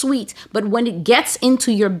sounds sweet, but when it gets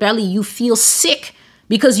into your belly, you feel sick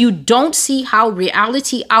because you don't see how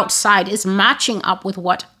reality outside is matching up with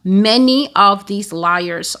what many of these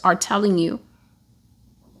liars are telling you.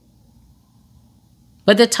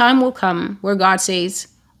 But the time will come where God says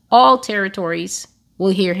all territories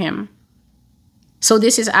will hear him. So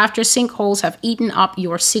this is after sinkholes have eaten up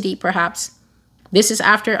your city, perhaps. This is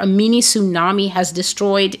after a mini tsunami has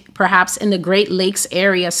destroyed, perhaps in the Great Lakes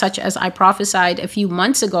area, such as I prophesied a few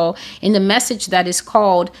months ago in the message that is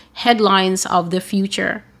called Headlines of the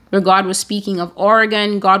Future, where God was speaking of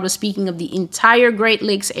Oregon. God was speaking of the entire Great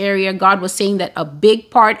Lakes area. God was saying that a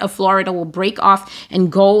big part of Florida will break off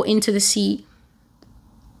and go into the sea.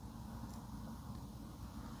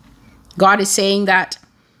 God is saying that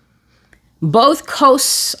both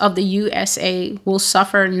coasts of the USA will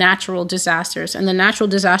suffer natural disasters. And the natural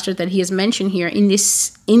disaster that he has mentioned here in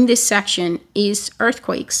this section is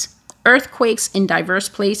earthquakes. Earthquakes in diverse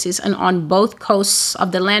places and on both coasts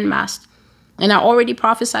of the landmass. And I already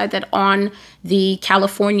prophesied that on the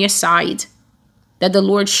California side, that the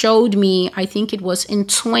Lord showed me, I think it was in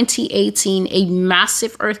 2018, a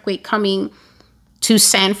massive earthquake coming to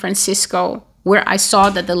San Francisco, where I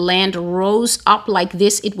saw that the land rose up like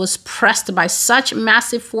this. It was pressed by such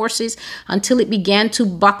massive forces until it began to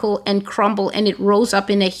buckle and crumble, and it rose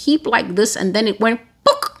up in a heap like this, and then it went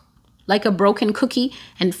book like a broken cookie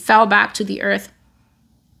and fell back to the earth.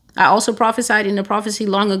 I also prophesied in a prophecy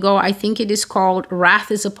long ago, I think it is called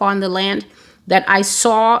Wrath is Upon the Land, that I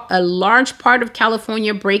saw a large part of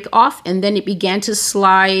California break off and then it began to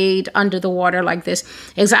slide under the water like this.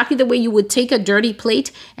 Exactly the way you would take a dirty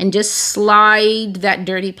plate and just slide that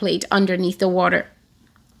dirty plate underneath the water.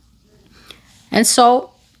 And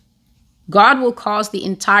so God will cause the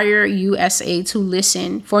entire USA to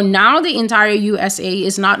listen. For now, the entire USA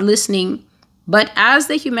is not listening, but as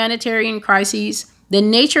the humanitarian crises, the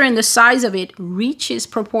nature and the size of it reaches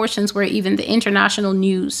proportions where even the international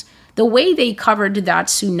news, the way they covered that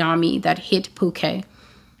tsunami that hit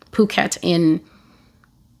Phuket in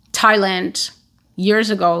Thailand years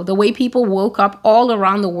ago, the way people woke up all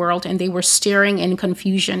around the world and they were staring in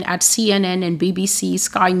confusion at CNN and BBC,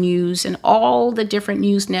 Sky News, and all the different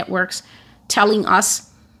news networks telling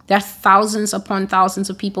us that thousands upon thousands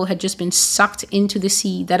of people had just been sucked into the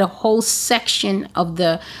sea, that a whole section of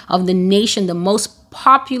the nation, the most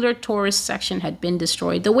popular tourist section, had been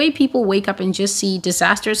destroyed. The way people wake up and just see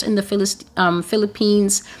disasters in the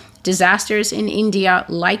Philippines, disasters in India,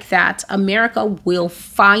 like that, America will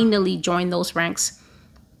finally join those ranks.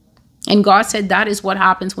 And God said that is what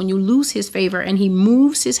happens when you lose his favor and he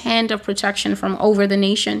moves his hand of protection from over the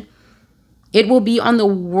nation. It will be on the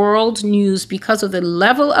world news because of the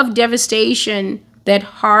level of devastation that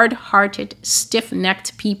hard-hearted,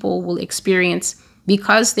 stiff-necked people will experience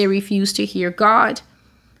because they refuse to hear God.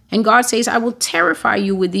 And God says, I will terrify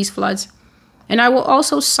you with these floods, and I will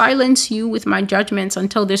also silence you with my judgments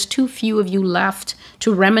until there's too few of you left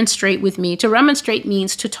to remonstrate with me. To remonstrate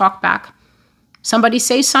means to talk back. Somebody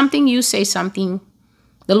says something, you say something.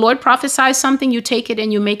 The Lord prophesies something, you take it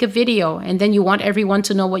and you make a video, and then you want everyone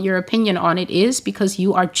to know what your opinion on it is because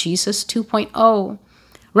you are Jesus 2.0.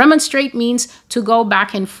 Remonstrate means to go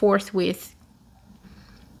back and forth with.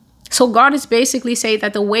 So God is basically saying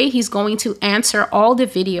that the way he's going to answer all the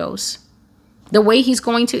videos, the way he's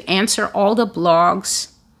going to answer all the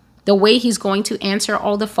blogs, the way he's going to answer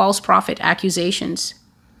all the false prophet accusations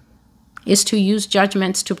is to use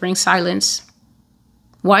judgments to bring silence.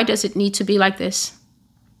 Why does it need to be like this?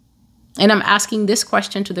 And I'm asking this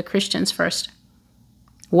question to the Christians first.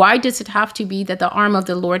 Why does it have to be that the arm of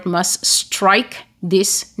the Lord must strike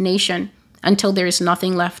this nation until there is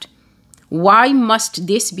nothing left? Why must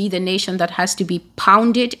this be the nation that has to be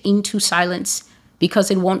pounded into silence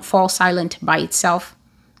because it won't fall silent by itself?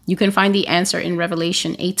 You can find the answer in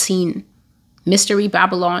Revelation 18. Mystery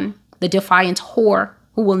Babylon, the defiant whore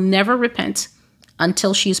who will never repent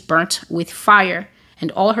until she is burnt with fire. And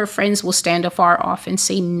all her friends will stand afar off and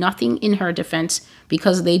say nothing in her defense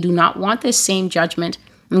because they do not want the same judgment.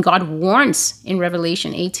 And God warns in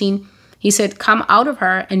Revelation 18, he said, come out of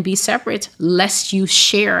her and be separate, lest you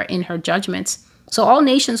share in her judgments. So all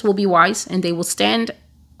nations will be wise and they will stand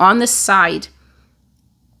on the side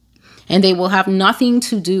and they will have nothing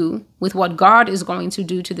to do with what God is going to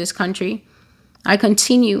do to this country. I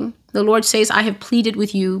continue. The Lord says, I have pleaded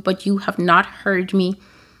with you, but you have not heard me.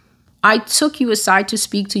 I took you aside to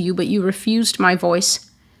speak to you, but you refused my voice.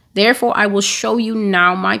 Therefore, I will show you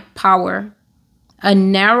now my power, a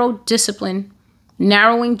narrow discipline,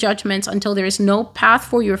 narrowing judgments until there is no path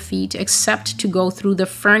for your feet except to go through the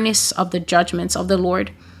furnace of the judgments of the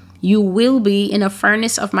Lord. You will be in a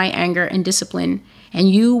furnace of my anger and discipline, and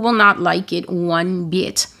you will not like it one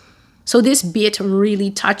bit. So this bit really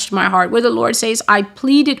touched my heart, where the Lord says, I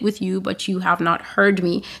pleaded with you, but you have not heard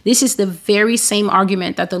me. This is the very same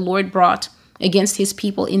argument that the Lord brought against his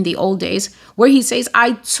people in the old days, where he says,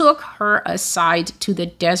 I took her aside to the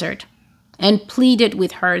desert and pleaded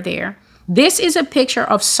with her there. This is a picture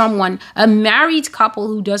of someone, a married couple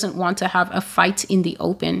who doesn't want to have a fight in the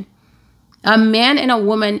open. A man and a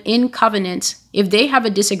woman in covenant, if they have a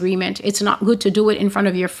disagreement, it's not good to do it in front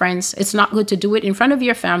of your friends. It's not good to do it in front of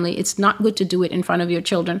your family. It's not good to do it in front of your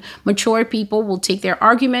children. Mature people will take their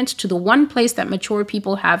argument to the one place that mature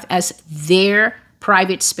people have as their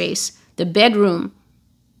private space, the bedroom.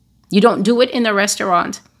 You don't do it in the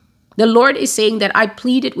restaurant. The Lord is saying that I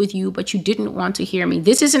pleaded with you, but you didn't want to hear me.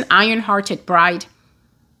 This is an iron-hearted bride.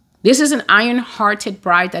 This is an iron-hearted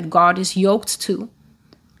bride that God is yoked to.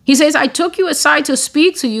 He says, I took you aside to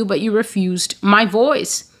speak to you, but you refused my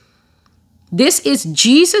voice. This is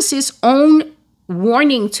Jesus's own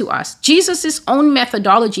warning to us, Jesus's own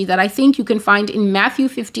methodology that I think you can find in Matthew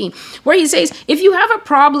 15, where he says, if you have a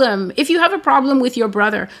problem with your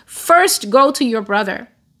brother, first go to your brother.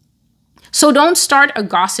 So don't start a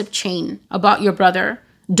gossip chain about your brother.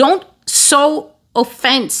 Don't sow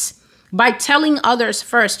offense by telling others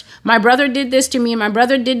first, my brother did this to me, my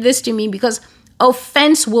brother did this to me, because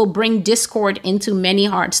Offense will bring discord into many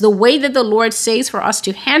hearts. The way that the Lord says for us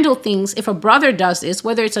to handle things, if a brother does this,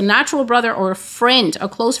 whether it's a natural brother or a friend, a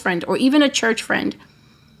close friend, or even a church friend,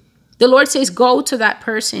 the Lord says, go to that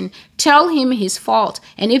person, tell him his fault.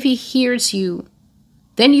 And if he hears you,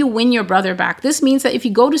 then you win your brother back. This means that if you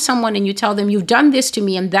go to someone and you tell them, you've done this to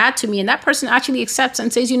me, and that person actually accepts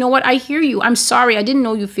and says, you know what, I hear you. I'm sorry. I didn't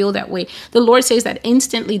know you feel that way. The Lord says that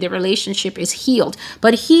instantly the relationship is healed.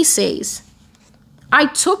 But he says, I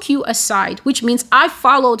took you aside, which means I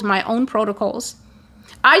followed my own protocols.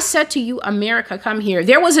 I said to you, America, come here.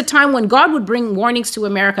 There was a time when God would bring warnings to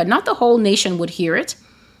America. Not the whole nation would hear it.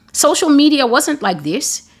 Social media wasn't like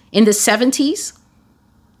this. In the 70s,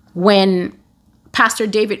 when Pastor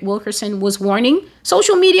David Wilkerson was warning,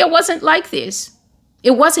 social media wasn't like this.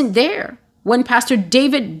 It wasn't there. When Pastor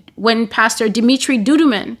Dimitri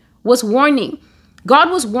Duduman was warning, God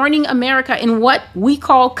was warning America in what we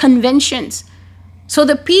call conventions. So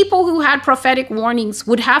the people who had prophetic warnings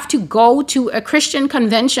would have to go to a Christian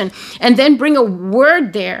convention and then bring a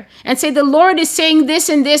word there and say, the Lord is saying this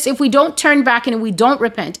and this if we don't turn back and we don't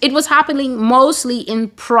repent. It was happening mostly in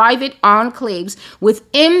private enclaves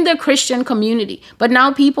within the Christian community. But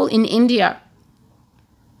now people in India,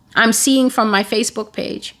 I'm seeing from my Facebook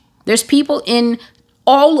page, there's people in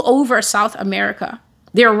all over South America.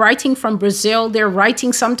 They're writing from Brazil. They're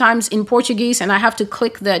writing sometimes in Portuguese, and I have to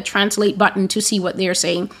click the translate button to see what they're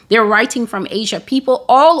saying. They're writing from Asia. People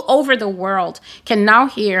all over the world can now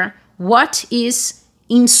hear what is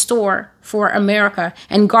in store for America.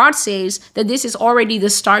 And God says that this is already the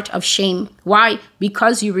start of shame. Why?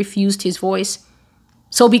 Because you refused his voice.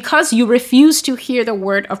 So because you refused to hear the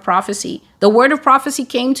word of prophecy, the word of prophecy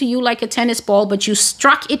came to you like a tennis ball, but you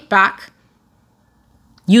struck it back.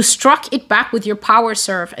 You struck it back with your power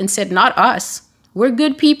serve and said, not us. We're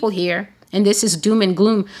good people here. And this is doom and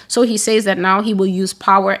gloom. So he says that now he will use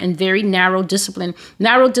power and very narrow discipline.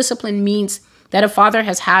 Narrow discipline means that a father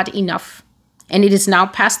has had enough. And it is now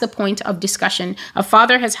past the point of discussion. A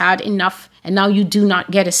father has had enough, and now you do not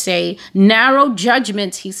get a say. Narrow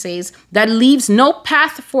judgment, he says, that leaves no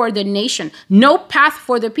path for the nation, no path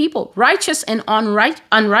for the people, righteous and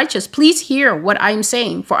unrighteous. Please hear what I'm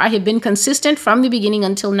saying, for I have been consistent from the beginning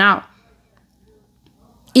until now.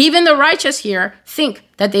 Even the righteous here think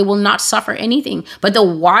that they will not suffer anything, but the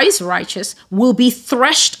wise righteous will be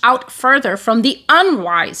threshed out further from the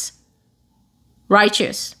unwise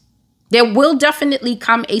righteous. There will definitely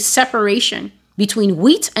come a separation between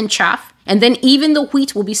wheat and chaff, and then even the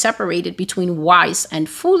wheat will be separated between wise and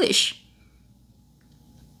foolish.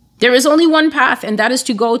 There is only one path, and that is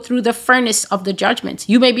to go through the furnace of the judgment.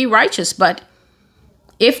 You may be righteous, but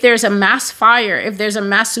if there's a mass fire, if there's a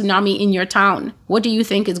mass tsunami in your town, what do you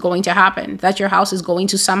think is going to happen? That your house is going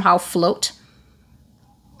to somehow float?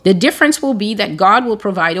 The difference will be that God will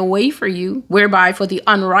provide a way for you, whereby for the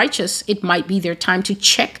unrighteous, it might be their time to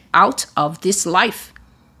check out of this life.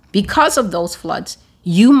 Because of those floods,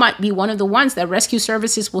 you might be one of the ones that rescue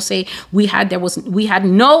services will say, we had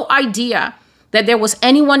no idea that there was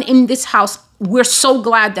anyone in this house. We're so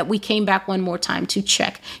glad that we came back one more time to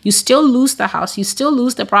check. You still lose the house. You still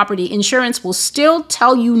lose the property. Insurance will still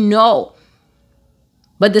tell you no.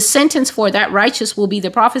 But the sentence for that righteous will be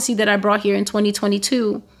the prophecy that I brought here in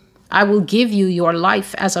 2022. I will give you your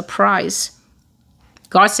life as a prize.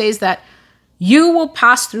 God says that you will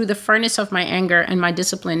pass through the furnace of my anger and my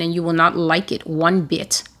discipline, and you will not like it one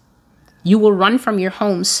bit. You will run from your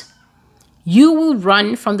homes. You will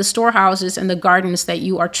run from the storehouses and the gardens that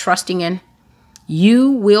you are trusting in.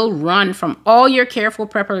 You will run from all your careful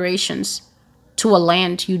preparations to a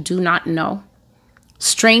land you do not know.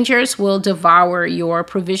 Strangers will devour your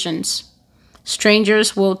provisions.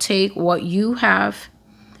 Strangers will take what you have.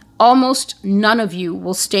 Almost none of you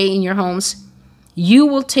will stay in your homes. You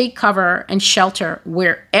will take cover and shelter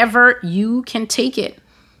wherever you can take it,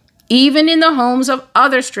 even in the homes of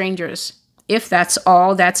other strangers, if that's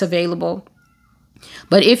all that's available.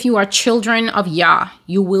 But if you are children of Yah,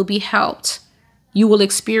 you will be helped. You will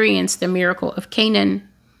experience the miracle of Canaan.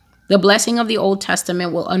 The blessing of the Old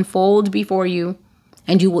Testament will unfold before you,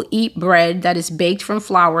 and you will eat bread that is baked from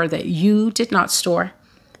flour that you did not store.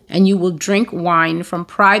 And you will drink wine from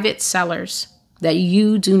private cellars that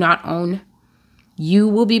you do not own. You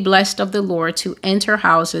will be blessed of the Lord to enter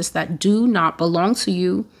houses that do not belong to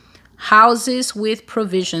you, houses with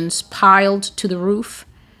provisions piled to the roof,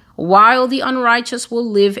 while the unrighteous will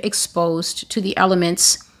live exposed to the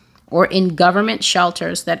elements or in government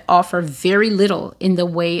shelters that offer very little in the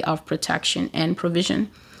way of protection and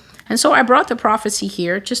provision. And so I brought the prophecy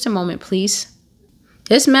here. Just a moment, please.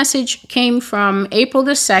 This message came from April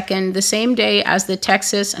the 2nd, the same day as the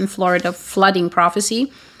Texas and Florida flooding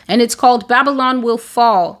prophecy. And it's called Babylon Will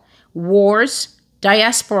Fall, Wars,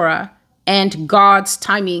 Diaspora, and God's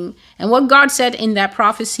Timing. And what God said in that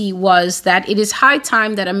prophecy was that it is high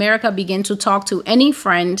time that America begin to talk to any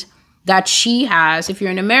friend that she has. If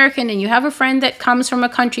you're an American and you have a friend that comes from a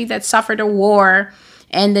country that suffered a war,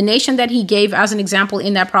 and the nation that he gave as an example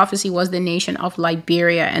in that prophecy was the nation of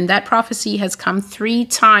Liberia. And that prophecy has come 3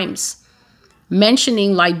 times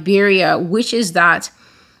mentioning Liberia, which is that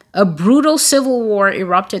a brutal civil war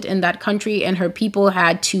erupted in that country and her people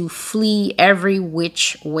had to flee every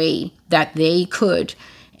which way that they could.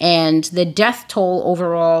 And the death toll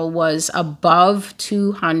overall was above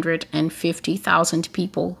 250,000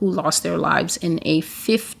 people who lost their lives in a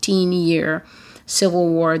 15-year civil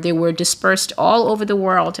war. They were dispersed all over the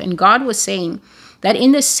world. And God was saying that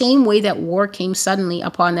in the same way that war came suddenly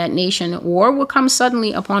upon that nation, war will come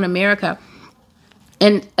suddenly upon America.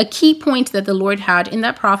 And a key point that the Lord had in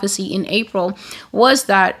that prophecy in April was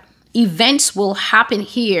that events will happen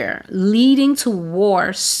here leading to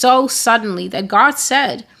war so suddenly that God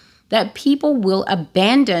said that people will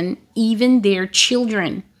abandon even their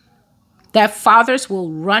children, that fathers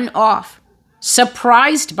will run off,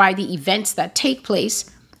 surprised by the events that take place,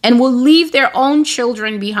 and will leave their own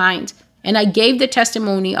children behind. And I gave the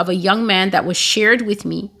testimony of a young man that was shared with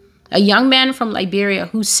me, a young man from Liberia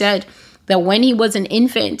who said that when he was an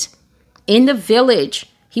infant in the village,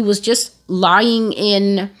 he was just lying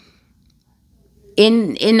in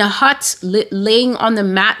a hut, laying on the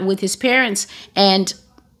mat with his parents, and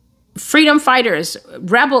freedom fighters,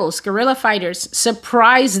 rebels, guerrilla fighters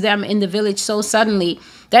surprised them in the village so suddenly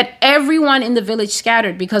that everyone in the village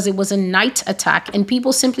scattered because it was a night attack and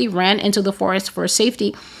people simply ran into the forest for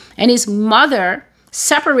safety. And his mother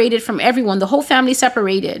separated from everyone, the whole family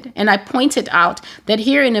separated. And I pointed out that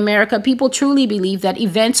here in America, people truly believe that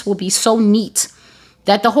events will be so neat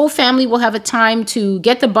that the whole family will have a time to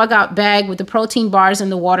get the bug out bag with the protein bars and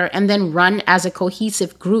the water and then run as a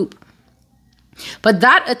cohesive group. But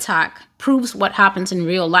that attack proves what happens in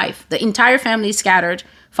real life. The entire family scattered.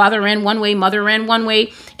 Father ran one way, mother ran one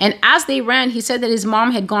way. And as they ran, he said that his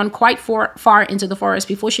mom had gone quite far into the forest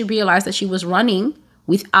before she realized that she was running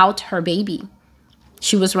without her baby.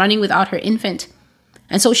 She was running without her infant.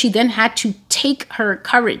 And so she then had to take her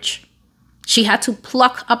courage. She had to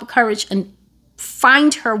pluck up courage and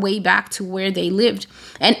find her way back to where they lived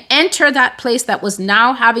and enter that place that was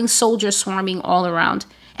now having soldiers swarming all around,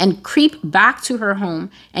 and creep back to her home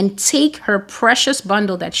and take her precious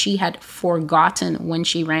bundle that she had forgotten when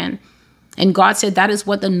she ran. And God said that is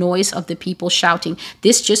what the noise of the people shouting.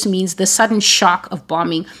 This just means the sudden shock of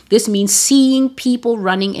bombing. This means seeing people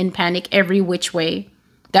running in panic every which way.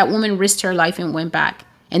 That woman risked her life and went back.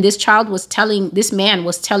 And this man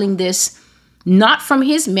was telling this not from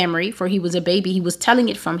his memory, for he was a baby. He was telling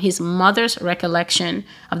it from his mother's recollection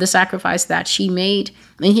of the sacrifice that she made.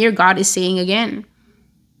 And here God is saying again,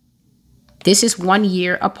 this is 1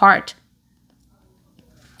 year apart.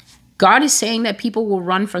 God is saying that people will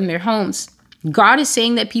run from their homes. God is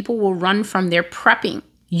saying that people will run from their prepping.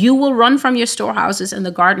 You will run from your storehouses and the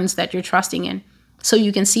gardens that you're trusting in. So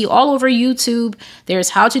you can see all over YouTube, there's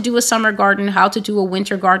how to do a summer garden, how to do a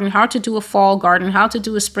winter garden, how to do a fall garden, how to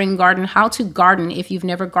do a spring garden, how to garden if you've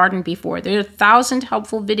never gardened before. There are 1,000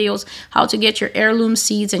 helpful videos, how to get your heirloom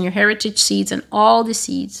seeds and your heritage seeds and all the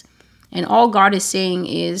seeds. And all God is saying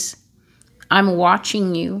is, I'm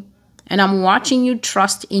watching you, and I'm watching you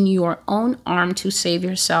trust in your own arm to save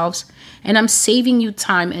yourselves. And I'm saving you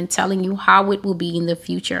time and telling you how it will be in the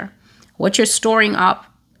future. What you're storing up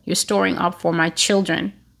for my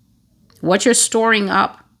children. What you're storing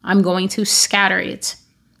up, I'm going to scatter it.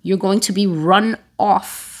 You're going to be run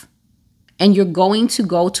off, and you're going to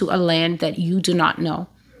go to a land that you do not know.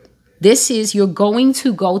 You're going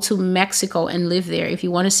to go to Mexico and live there if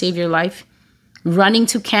you want to save your life. Running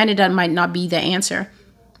to Canada might not be the answer.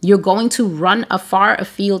 You're going to run afar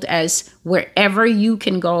afield as wherever you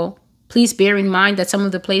can go. Please bear in mind that some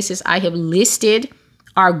of the places I have listed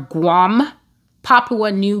are Guam,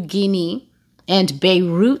 Papua New Guinea, and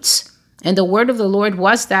Beirut. And the word of the Lord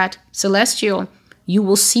was that, Celestial, you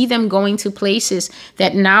will see them going to places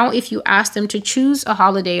that now if you ask them to choose a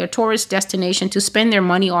holiday or tourist destination to spend their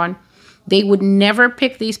money on, they would never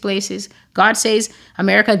pick these places. God says,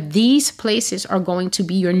 America, these places are going to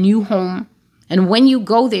be your new home. And when you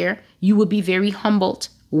go there, you will be very humbled.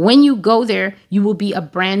 When you go there, you will be a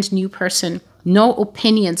brand new person. No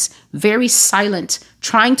opinions, very silent,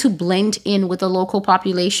 trying to blend in with the local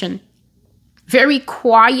population. Very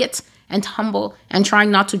quiet and humble and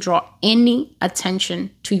trying not to draw any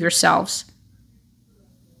attention to yourselves.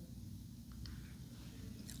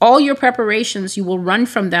 All your preparations, you will run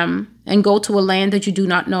from them and go to a land that you do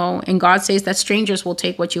not know. And God says that strangers will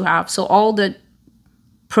take what you have. So all the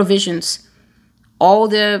provisions,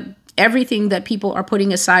 everything that people are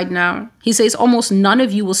putting aside now, he says almost none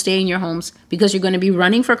of you will stay in your homes because you're going to be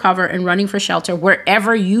running for cover and running for shelter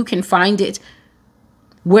wherever you can find it.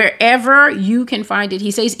 Wherever you can find it.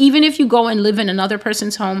 He says, even if you go and live in another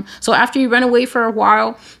person's home. So after you run away for a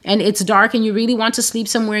while and it's dark and you really want to sleep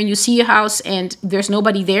somewhere and you see a house and there's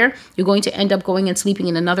nobody there, you're going to end up going and sleeping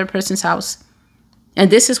in another person's house.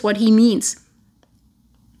 And this is what he means.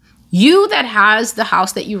 You that has the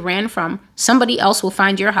house that you ran from, somebody else will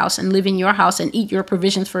find your house and live in your house and eat your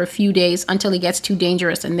provisions for a few days until it gets too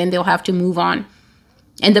dangerous, and then they'll have to move on.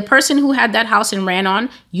 And the person who had that house and ran on,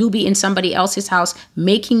 you'll be in somebody else's house,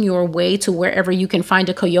 making your way to wherever you can find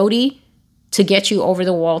a coyote to get you over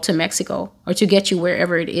the wall to Mexico, or to get you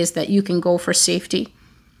wherever it is that you can go for safety.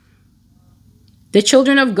 The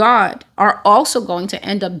children of God are also going to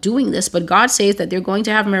end up doing this, but God says that they're going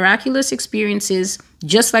to have miraculous experiences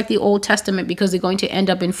just like the Old Testament, because they're going to end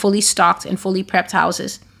up in fully stocked and fully prepped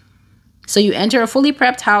houses. So you enter a fully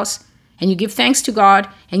prepped house and you give thanks to God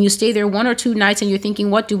and you stay there 1 or 2 nights and you're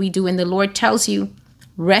thinking, what do we do? And the Lord tells you,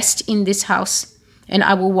 rest in this house and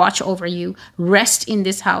I will watch over you. Rest in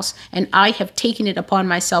this house and I have taken it upon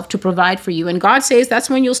myself to provide for you. And God says that's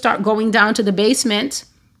when you'll start going down to the basement.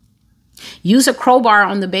 Use a crowbar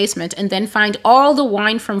on the basement and then find all the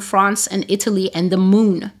wine from France and Italy and the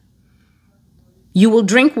moon. You will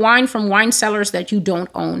drink wine from wine cellars that you don't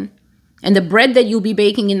own. And the bread that you'll be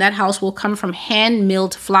baking in that house will come from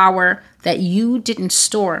hand-milled flour that you didn't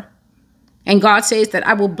store. And God says that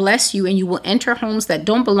I will bless you and you will enter homes that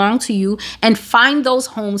don't belong to you and find those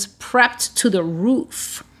homes prepped to the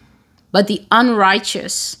roof. But the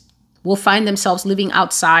unrighteous will find themselves living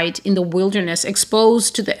outside in the wilderness,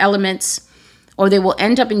 exposed to the elements, or they will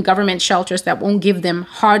end up in government shelters that won't give them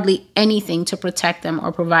hardly anything to protect them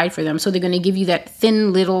or provide for them. So they're going to give you that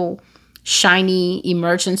thin little shiny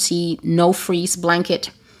emergency no freeze blanket,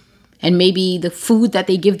 and maybe the food that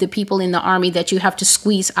they give the people in the army that you have to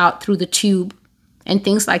squeeze out through the tube and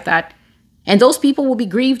things like that. And those people will be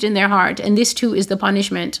grieved in their heart. And this too is the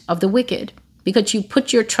punishment of the wicked, because you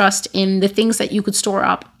put your trust in the things that you could store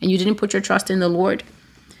up and you didn't put your trust in the Lord.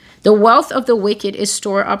 The wealth of the wicked is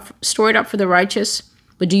stored up for the righteous.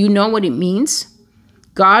 But do you know what it means?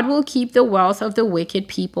 God will keep the wealth of the wicked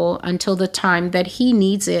people until the time that he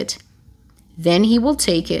needs it. Then he will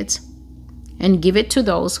take it and give it to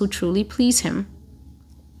those who truly please him.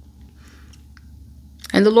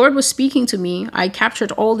 And the Lord was speaking to me. I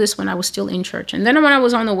captured all this when I was still in church. And then when I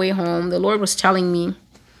was on the way home, the Lord was telling me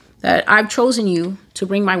that I've chosen you to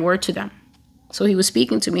bring my word to them. So he was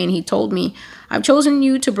speaking to me and he told me, I've chosen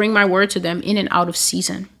you to bring my word to them in and out of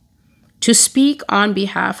season, to speak on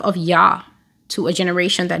behalf of Yah to a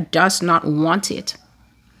generation that does not want it.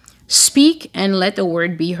 Speak and let the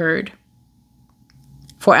word be heard.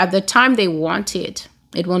 For at the time they want it,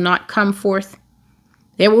 it will not come forth.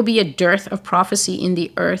 There will be a dearth of prophecy in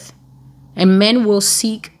the earth, and men will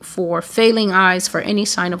seek for failing eyes for any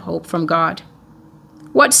sign of hope from God.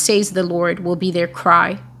 What says the Lord will be their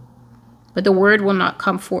cry, but the word will not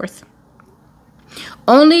come forth.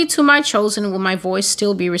 Only to my chosen will my voice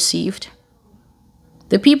still be received.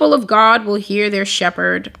 The people of God will hear their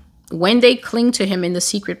shepherd when they cling to him in the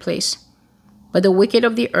secret place. But the wicked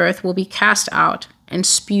of the earth will be cast out and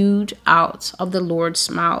spewed out of the Lord's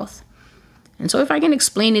mouth. And so if I can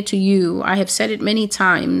explain it to you, I have said it many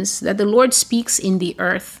times that the Lord speaks in the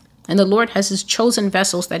earth, and the Lord has his chosen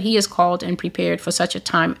vessels that he has called and prepared for such a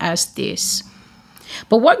time as this.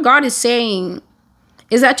 But what God is saying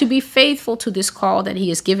is that to be faithful to this call that he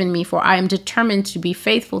has given me, for I am determined to be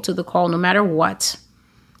faithful to the call no matter what.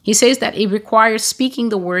 He says that it requires speaking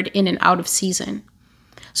the word in and out of season.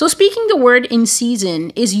 So speaking the word in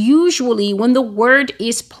season is usually when the word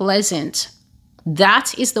is pleasant.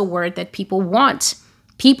 That is the word that people want.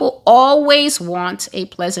 People always want a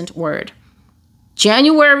pleasant word.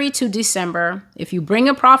 January to December, if you bring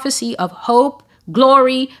a prophecy of hope,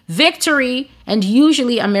 glory, victory, and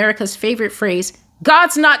usually America's favorite phrase,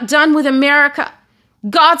 God's not done with America.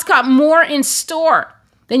 God's got more in store.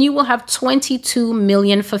 Then you will have 22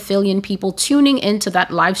 million fulfilling people tuning into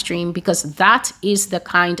that live stream, because that is the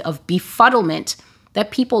kind of befuddlement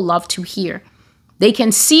that people love to hear. They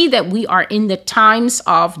can see that we are in the times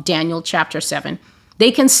of Daniel chapter 7.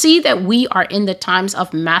 They can see that we are in the times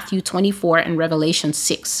of Matthew 24 and Revelation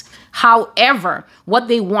 6. However, what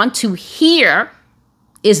they want to hear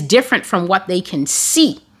is different from what they can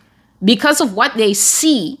see. Because of what they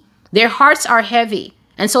see, their hearts are heavy.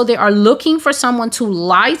 And so they are looking for someone to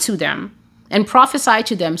lie to them and prophesy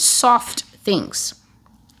to them soft things.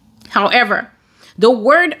 However, the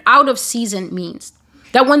word out of season means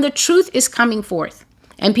that when the truth is coming forth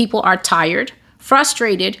and people are tired,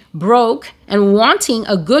 frustrated, broke, and wanting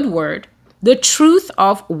a good word, the truth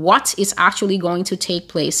of what is actually going to take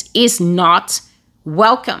place is not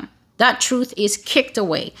welcome. That truth is kicked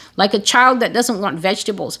away, like a child that doesn't want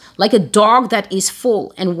vegetables, like a dog that is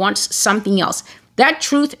full and wants something else. That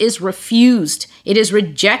truth is refused. It is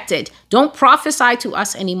rejected. Don't prophesy to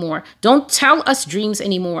us anymore. Don't tell us dreams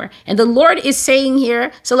anymore. And the Lord is saying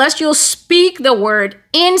here, Celestial, speak the word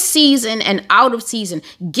in season and out of season.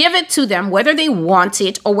 Give it to them, whether they want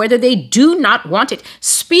it or whether they do not want it.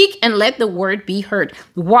 Speak and let the word be heard.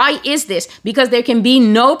 Why is this? Because there can be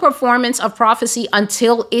no performance of prophecy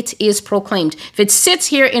until it is proclaimed. If it sits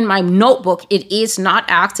here in my notebook, it is not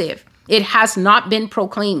active. It has not been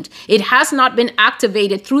proclaimed. It has not been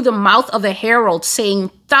activated through the mouth of a herald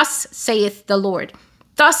saying, thus saith the Lord.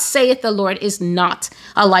 Thus saith the Lord is not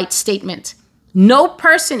a light statement. No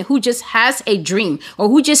person who just has a dream or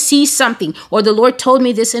who just sees something, or the Lord told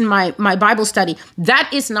me this in my Bible study, that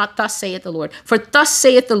is not thus saith the Lord. For thus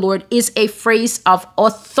saith the Lord is a phrase of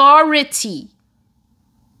authority.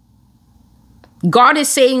 God is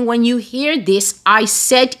saying, when you hear this, I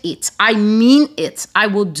said it, I mean it, I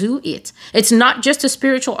will do it. It's not just a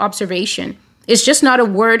spiritual observation. It's just not a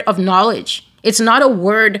word of knowledge. It's not a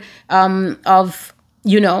word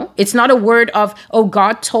it's not a word of, oh,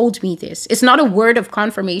 God told me this. It's not a word of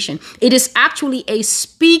confirmation. It is actually a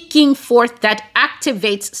speaking forth that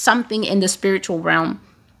activates something in the spiritual realm.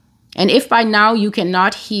 And if by now you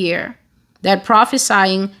cannot hear that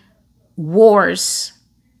prophesying wars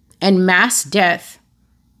and mass death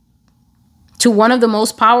to one of the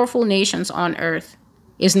most powerful nations on earth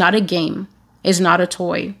is not a game, is not a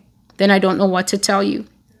toy, then I don't know what to tell you.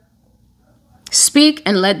 Speak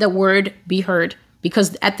and let the word be heard,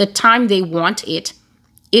 because at the time they want it,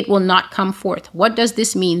 it will not come forth. What does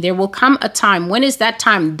this mean? There will come a time. When is that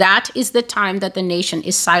time? That is the time that the nation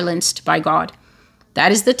is silenced by God.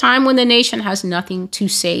 That is the time when the nation has nothing to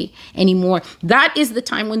say anymore. That is the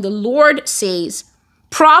time when the Lord says,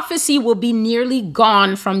 prophecy will be nearly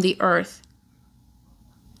gone from the earth.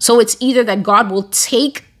 So it's either that God will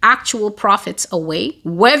take actual prophets away,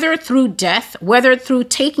 whether through death, whether through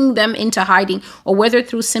taking them into hiding, or whether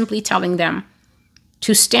through simply telling them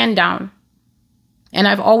to stand down. And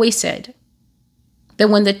I've always said that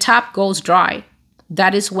when the tap goes dry,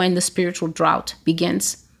 that is when the spiritual drought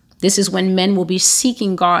begins. This is when men will be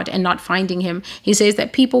seeking God and not finding him. He says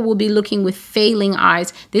that people will be looking with failing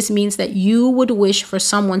eyes. This means that you would wish for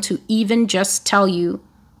someone to even just tell you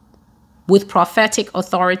with prophetic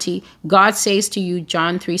authority. God says to you,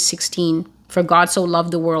 John 3:16, for God so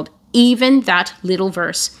loved the world. Even that little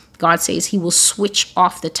verse, God says he will switch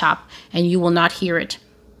off the tap and you will not hear it.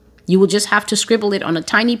 You will just have to scribble it on a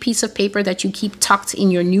tiny piece of paper that you keep tucked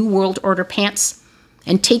in your New World Order pants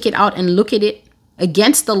and take it out and look at it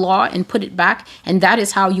against the law and put it back. And that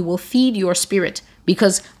is how you will feed your spirit,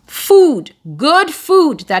 because food, good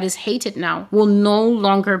food that is hated now, will no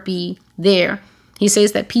longer be there. He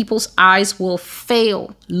says that people's eyes will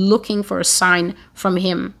fail looking for a sign from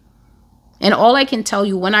him. And all I can tell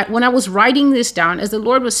you, when I was writing this down, as the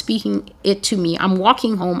Lord was speaking it to me, I'm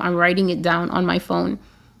walking home, I'm writing it down on my phone.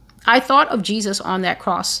 I thought of Jesus on that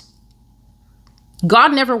cross.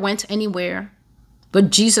 God never went anywhere,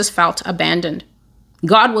 but Jesus felt abandoned.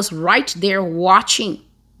 God was right there watching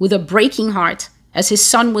with a breaking heart as his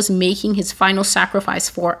son was making his final sacrifice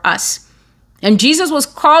for us. And Jesus was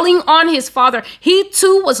calling on his Father. He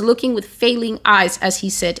too was looking with failing eyes as he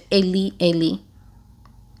said, Eli, Eli.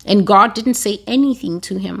 And God didn't say anything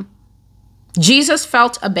to him. Jesus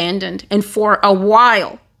felt abandoned. And for a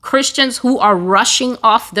while, Christians who are rushing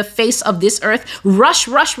off the face of this earth, rush,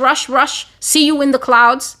 rush, rush, rush, see you in the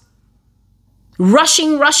clouds,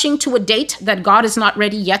 rushing to a date that God is not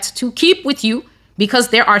ready yet to keep with you, because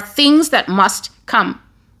there are things that must come.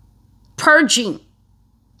 Purging,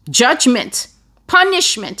 judgment,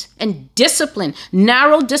 punishment, and discipline,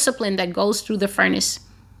 narrow discipline that goes through the furnace.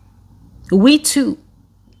 We too,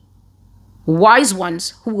 wise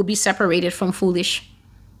ones who will be separated from foolish,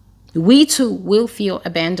 we too will feel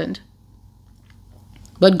abandoned.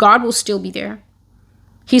 But God will still be there.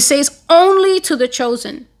 He says only to the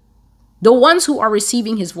chosen, the ones who are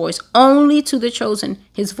receiving his voice, only to the chosen,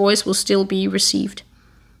 his voice will still be received.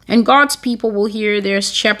 And God's people will hear their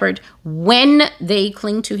shepherd when they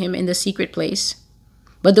cling to him in the secret place.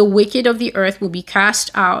 But the wicked of the earth will be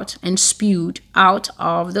cast out and spewed out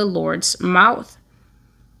of the Lord's mouth.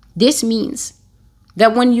 This means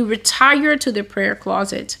that when you retire to the prayer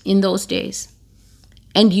closet in those days,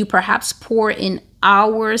 and you perhaps pour in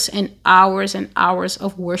hours and hours and hours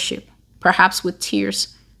of worship, perhaps with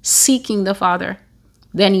tears, seeking the Father,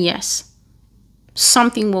 then yes,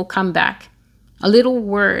 something will come back. A little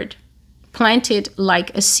word planted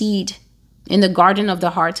like a seed in the garden of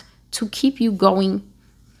the heart to keep you going,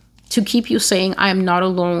 to keep you saying, I am not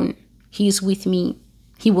alone. He is with me.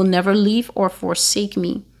 He will never leave or forsake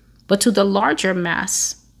me. But to the larger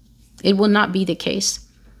mass, it will not be the case.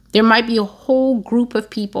 There might be a whole group of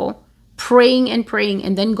people praying,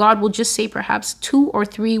 and then God will just say perhaps 2 or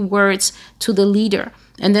 3 words to the leader.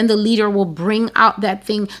 And then the leader will bring out that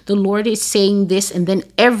thing. The Lord is saying this, and then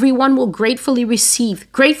everyone will gratefully receive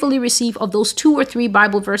of those 2 or 3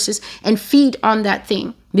 Bible verses and feed on that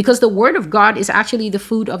thing. Because the word of God is actually the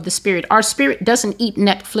food of the spirit. Our spirit doesn't eat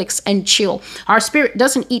Netflix and chill. Our spirit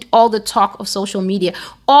doesn't eat all the talk of social media.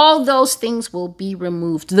 All those things will be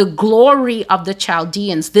removed. The glory of the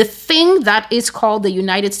Chaldeans, the thing that is called the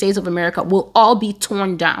United States of America, will all be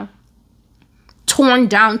torn down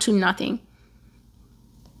to nothing.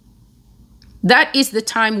 That is the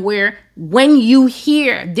time where when you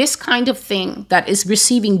hear this kind of thing that is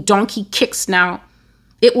receiving donkey kicks now,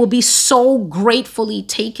 it will be so gratefully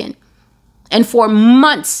taken. And for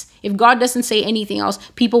months, if God doesn't say anything else,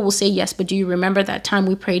 people will say, yes, but do you remember that time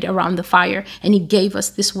we prayed around the fire and he gave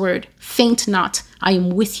us this word, faint not, I am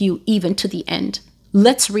with you even to the end.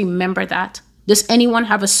 Let's remember that. Does anyone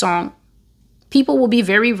have a song? People will be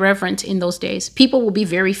very reverent in those days. People will be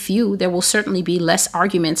very few. There will certainly be less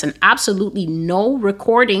arguments and absolutely no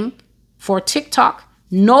recording for TikTok,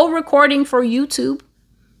 no recording for YouTube,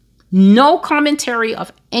 no commentary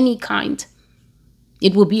of any kind.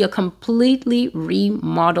 It will be a completely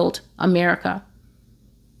remodeled America.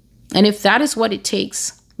 And if that is what it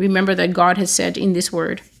takes, remember that God has said in this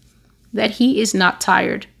word that he is not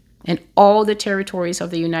tired, and all the territories of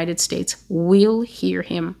the United States will hear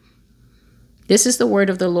him. This is the word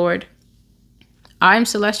of the Lord. I'm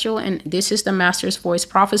Celestial, and this is the Master's Voice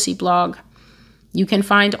Prophecy blog. You can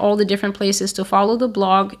find all the different places to follow the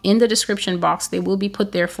blog in the description box. They will be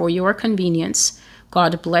put there for your convenience.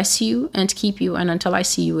 God bless you and keep you. And until I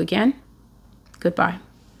see you again, goodbye.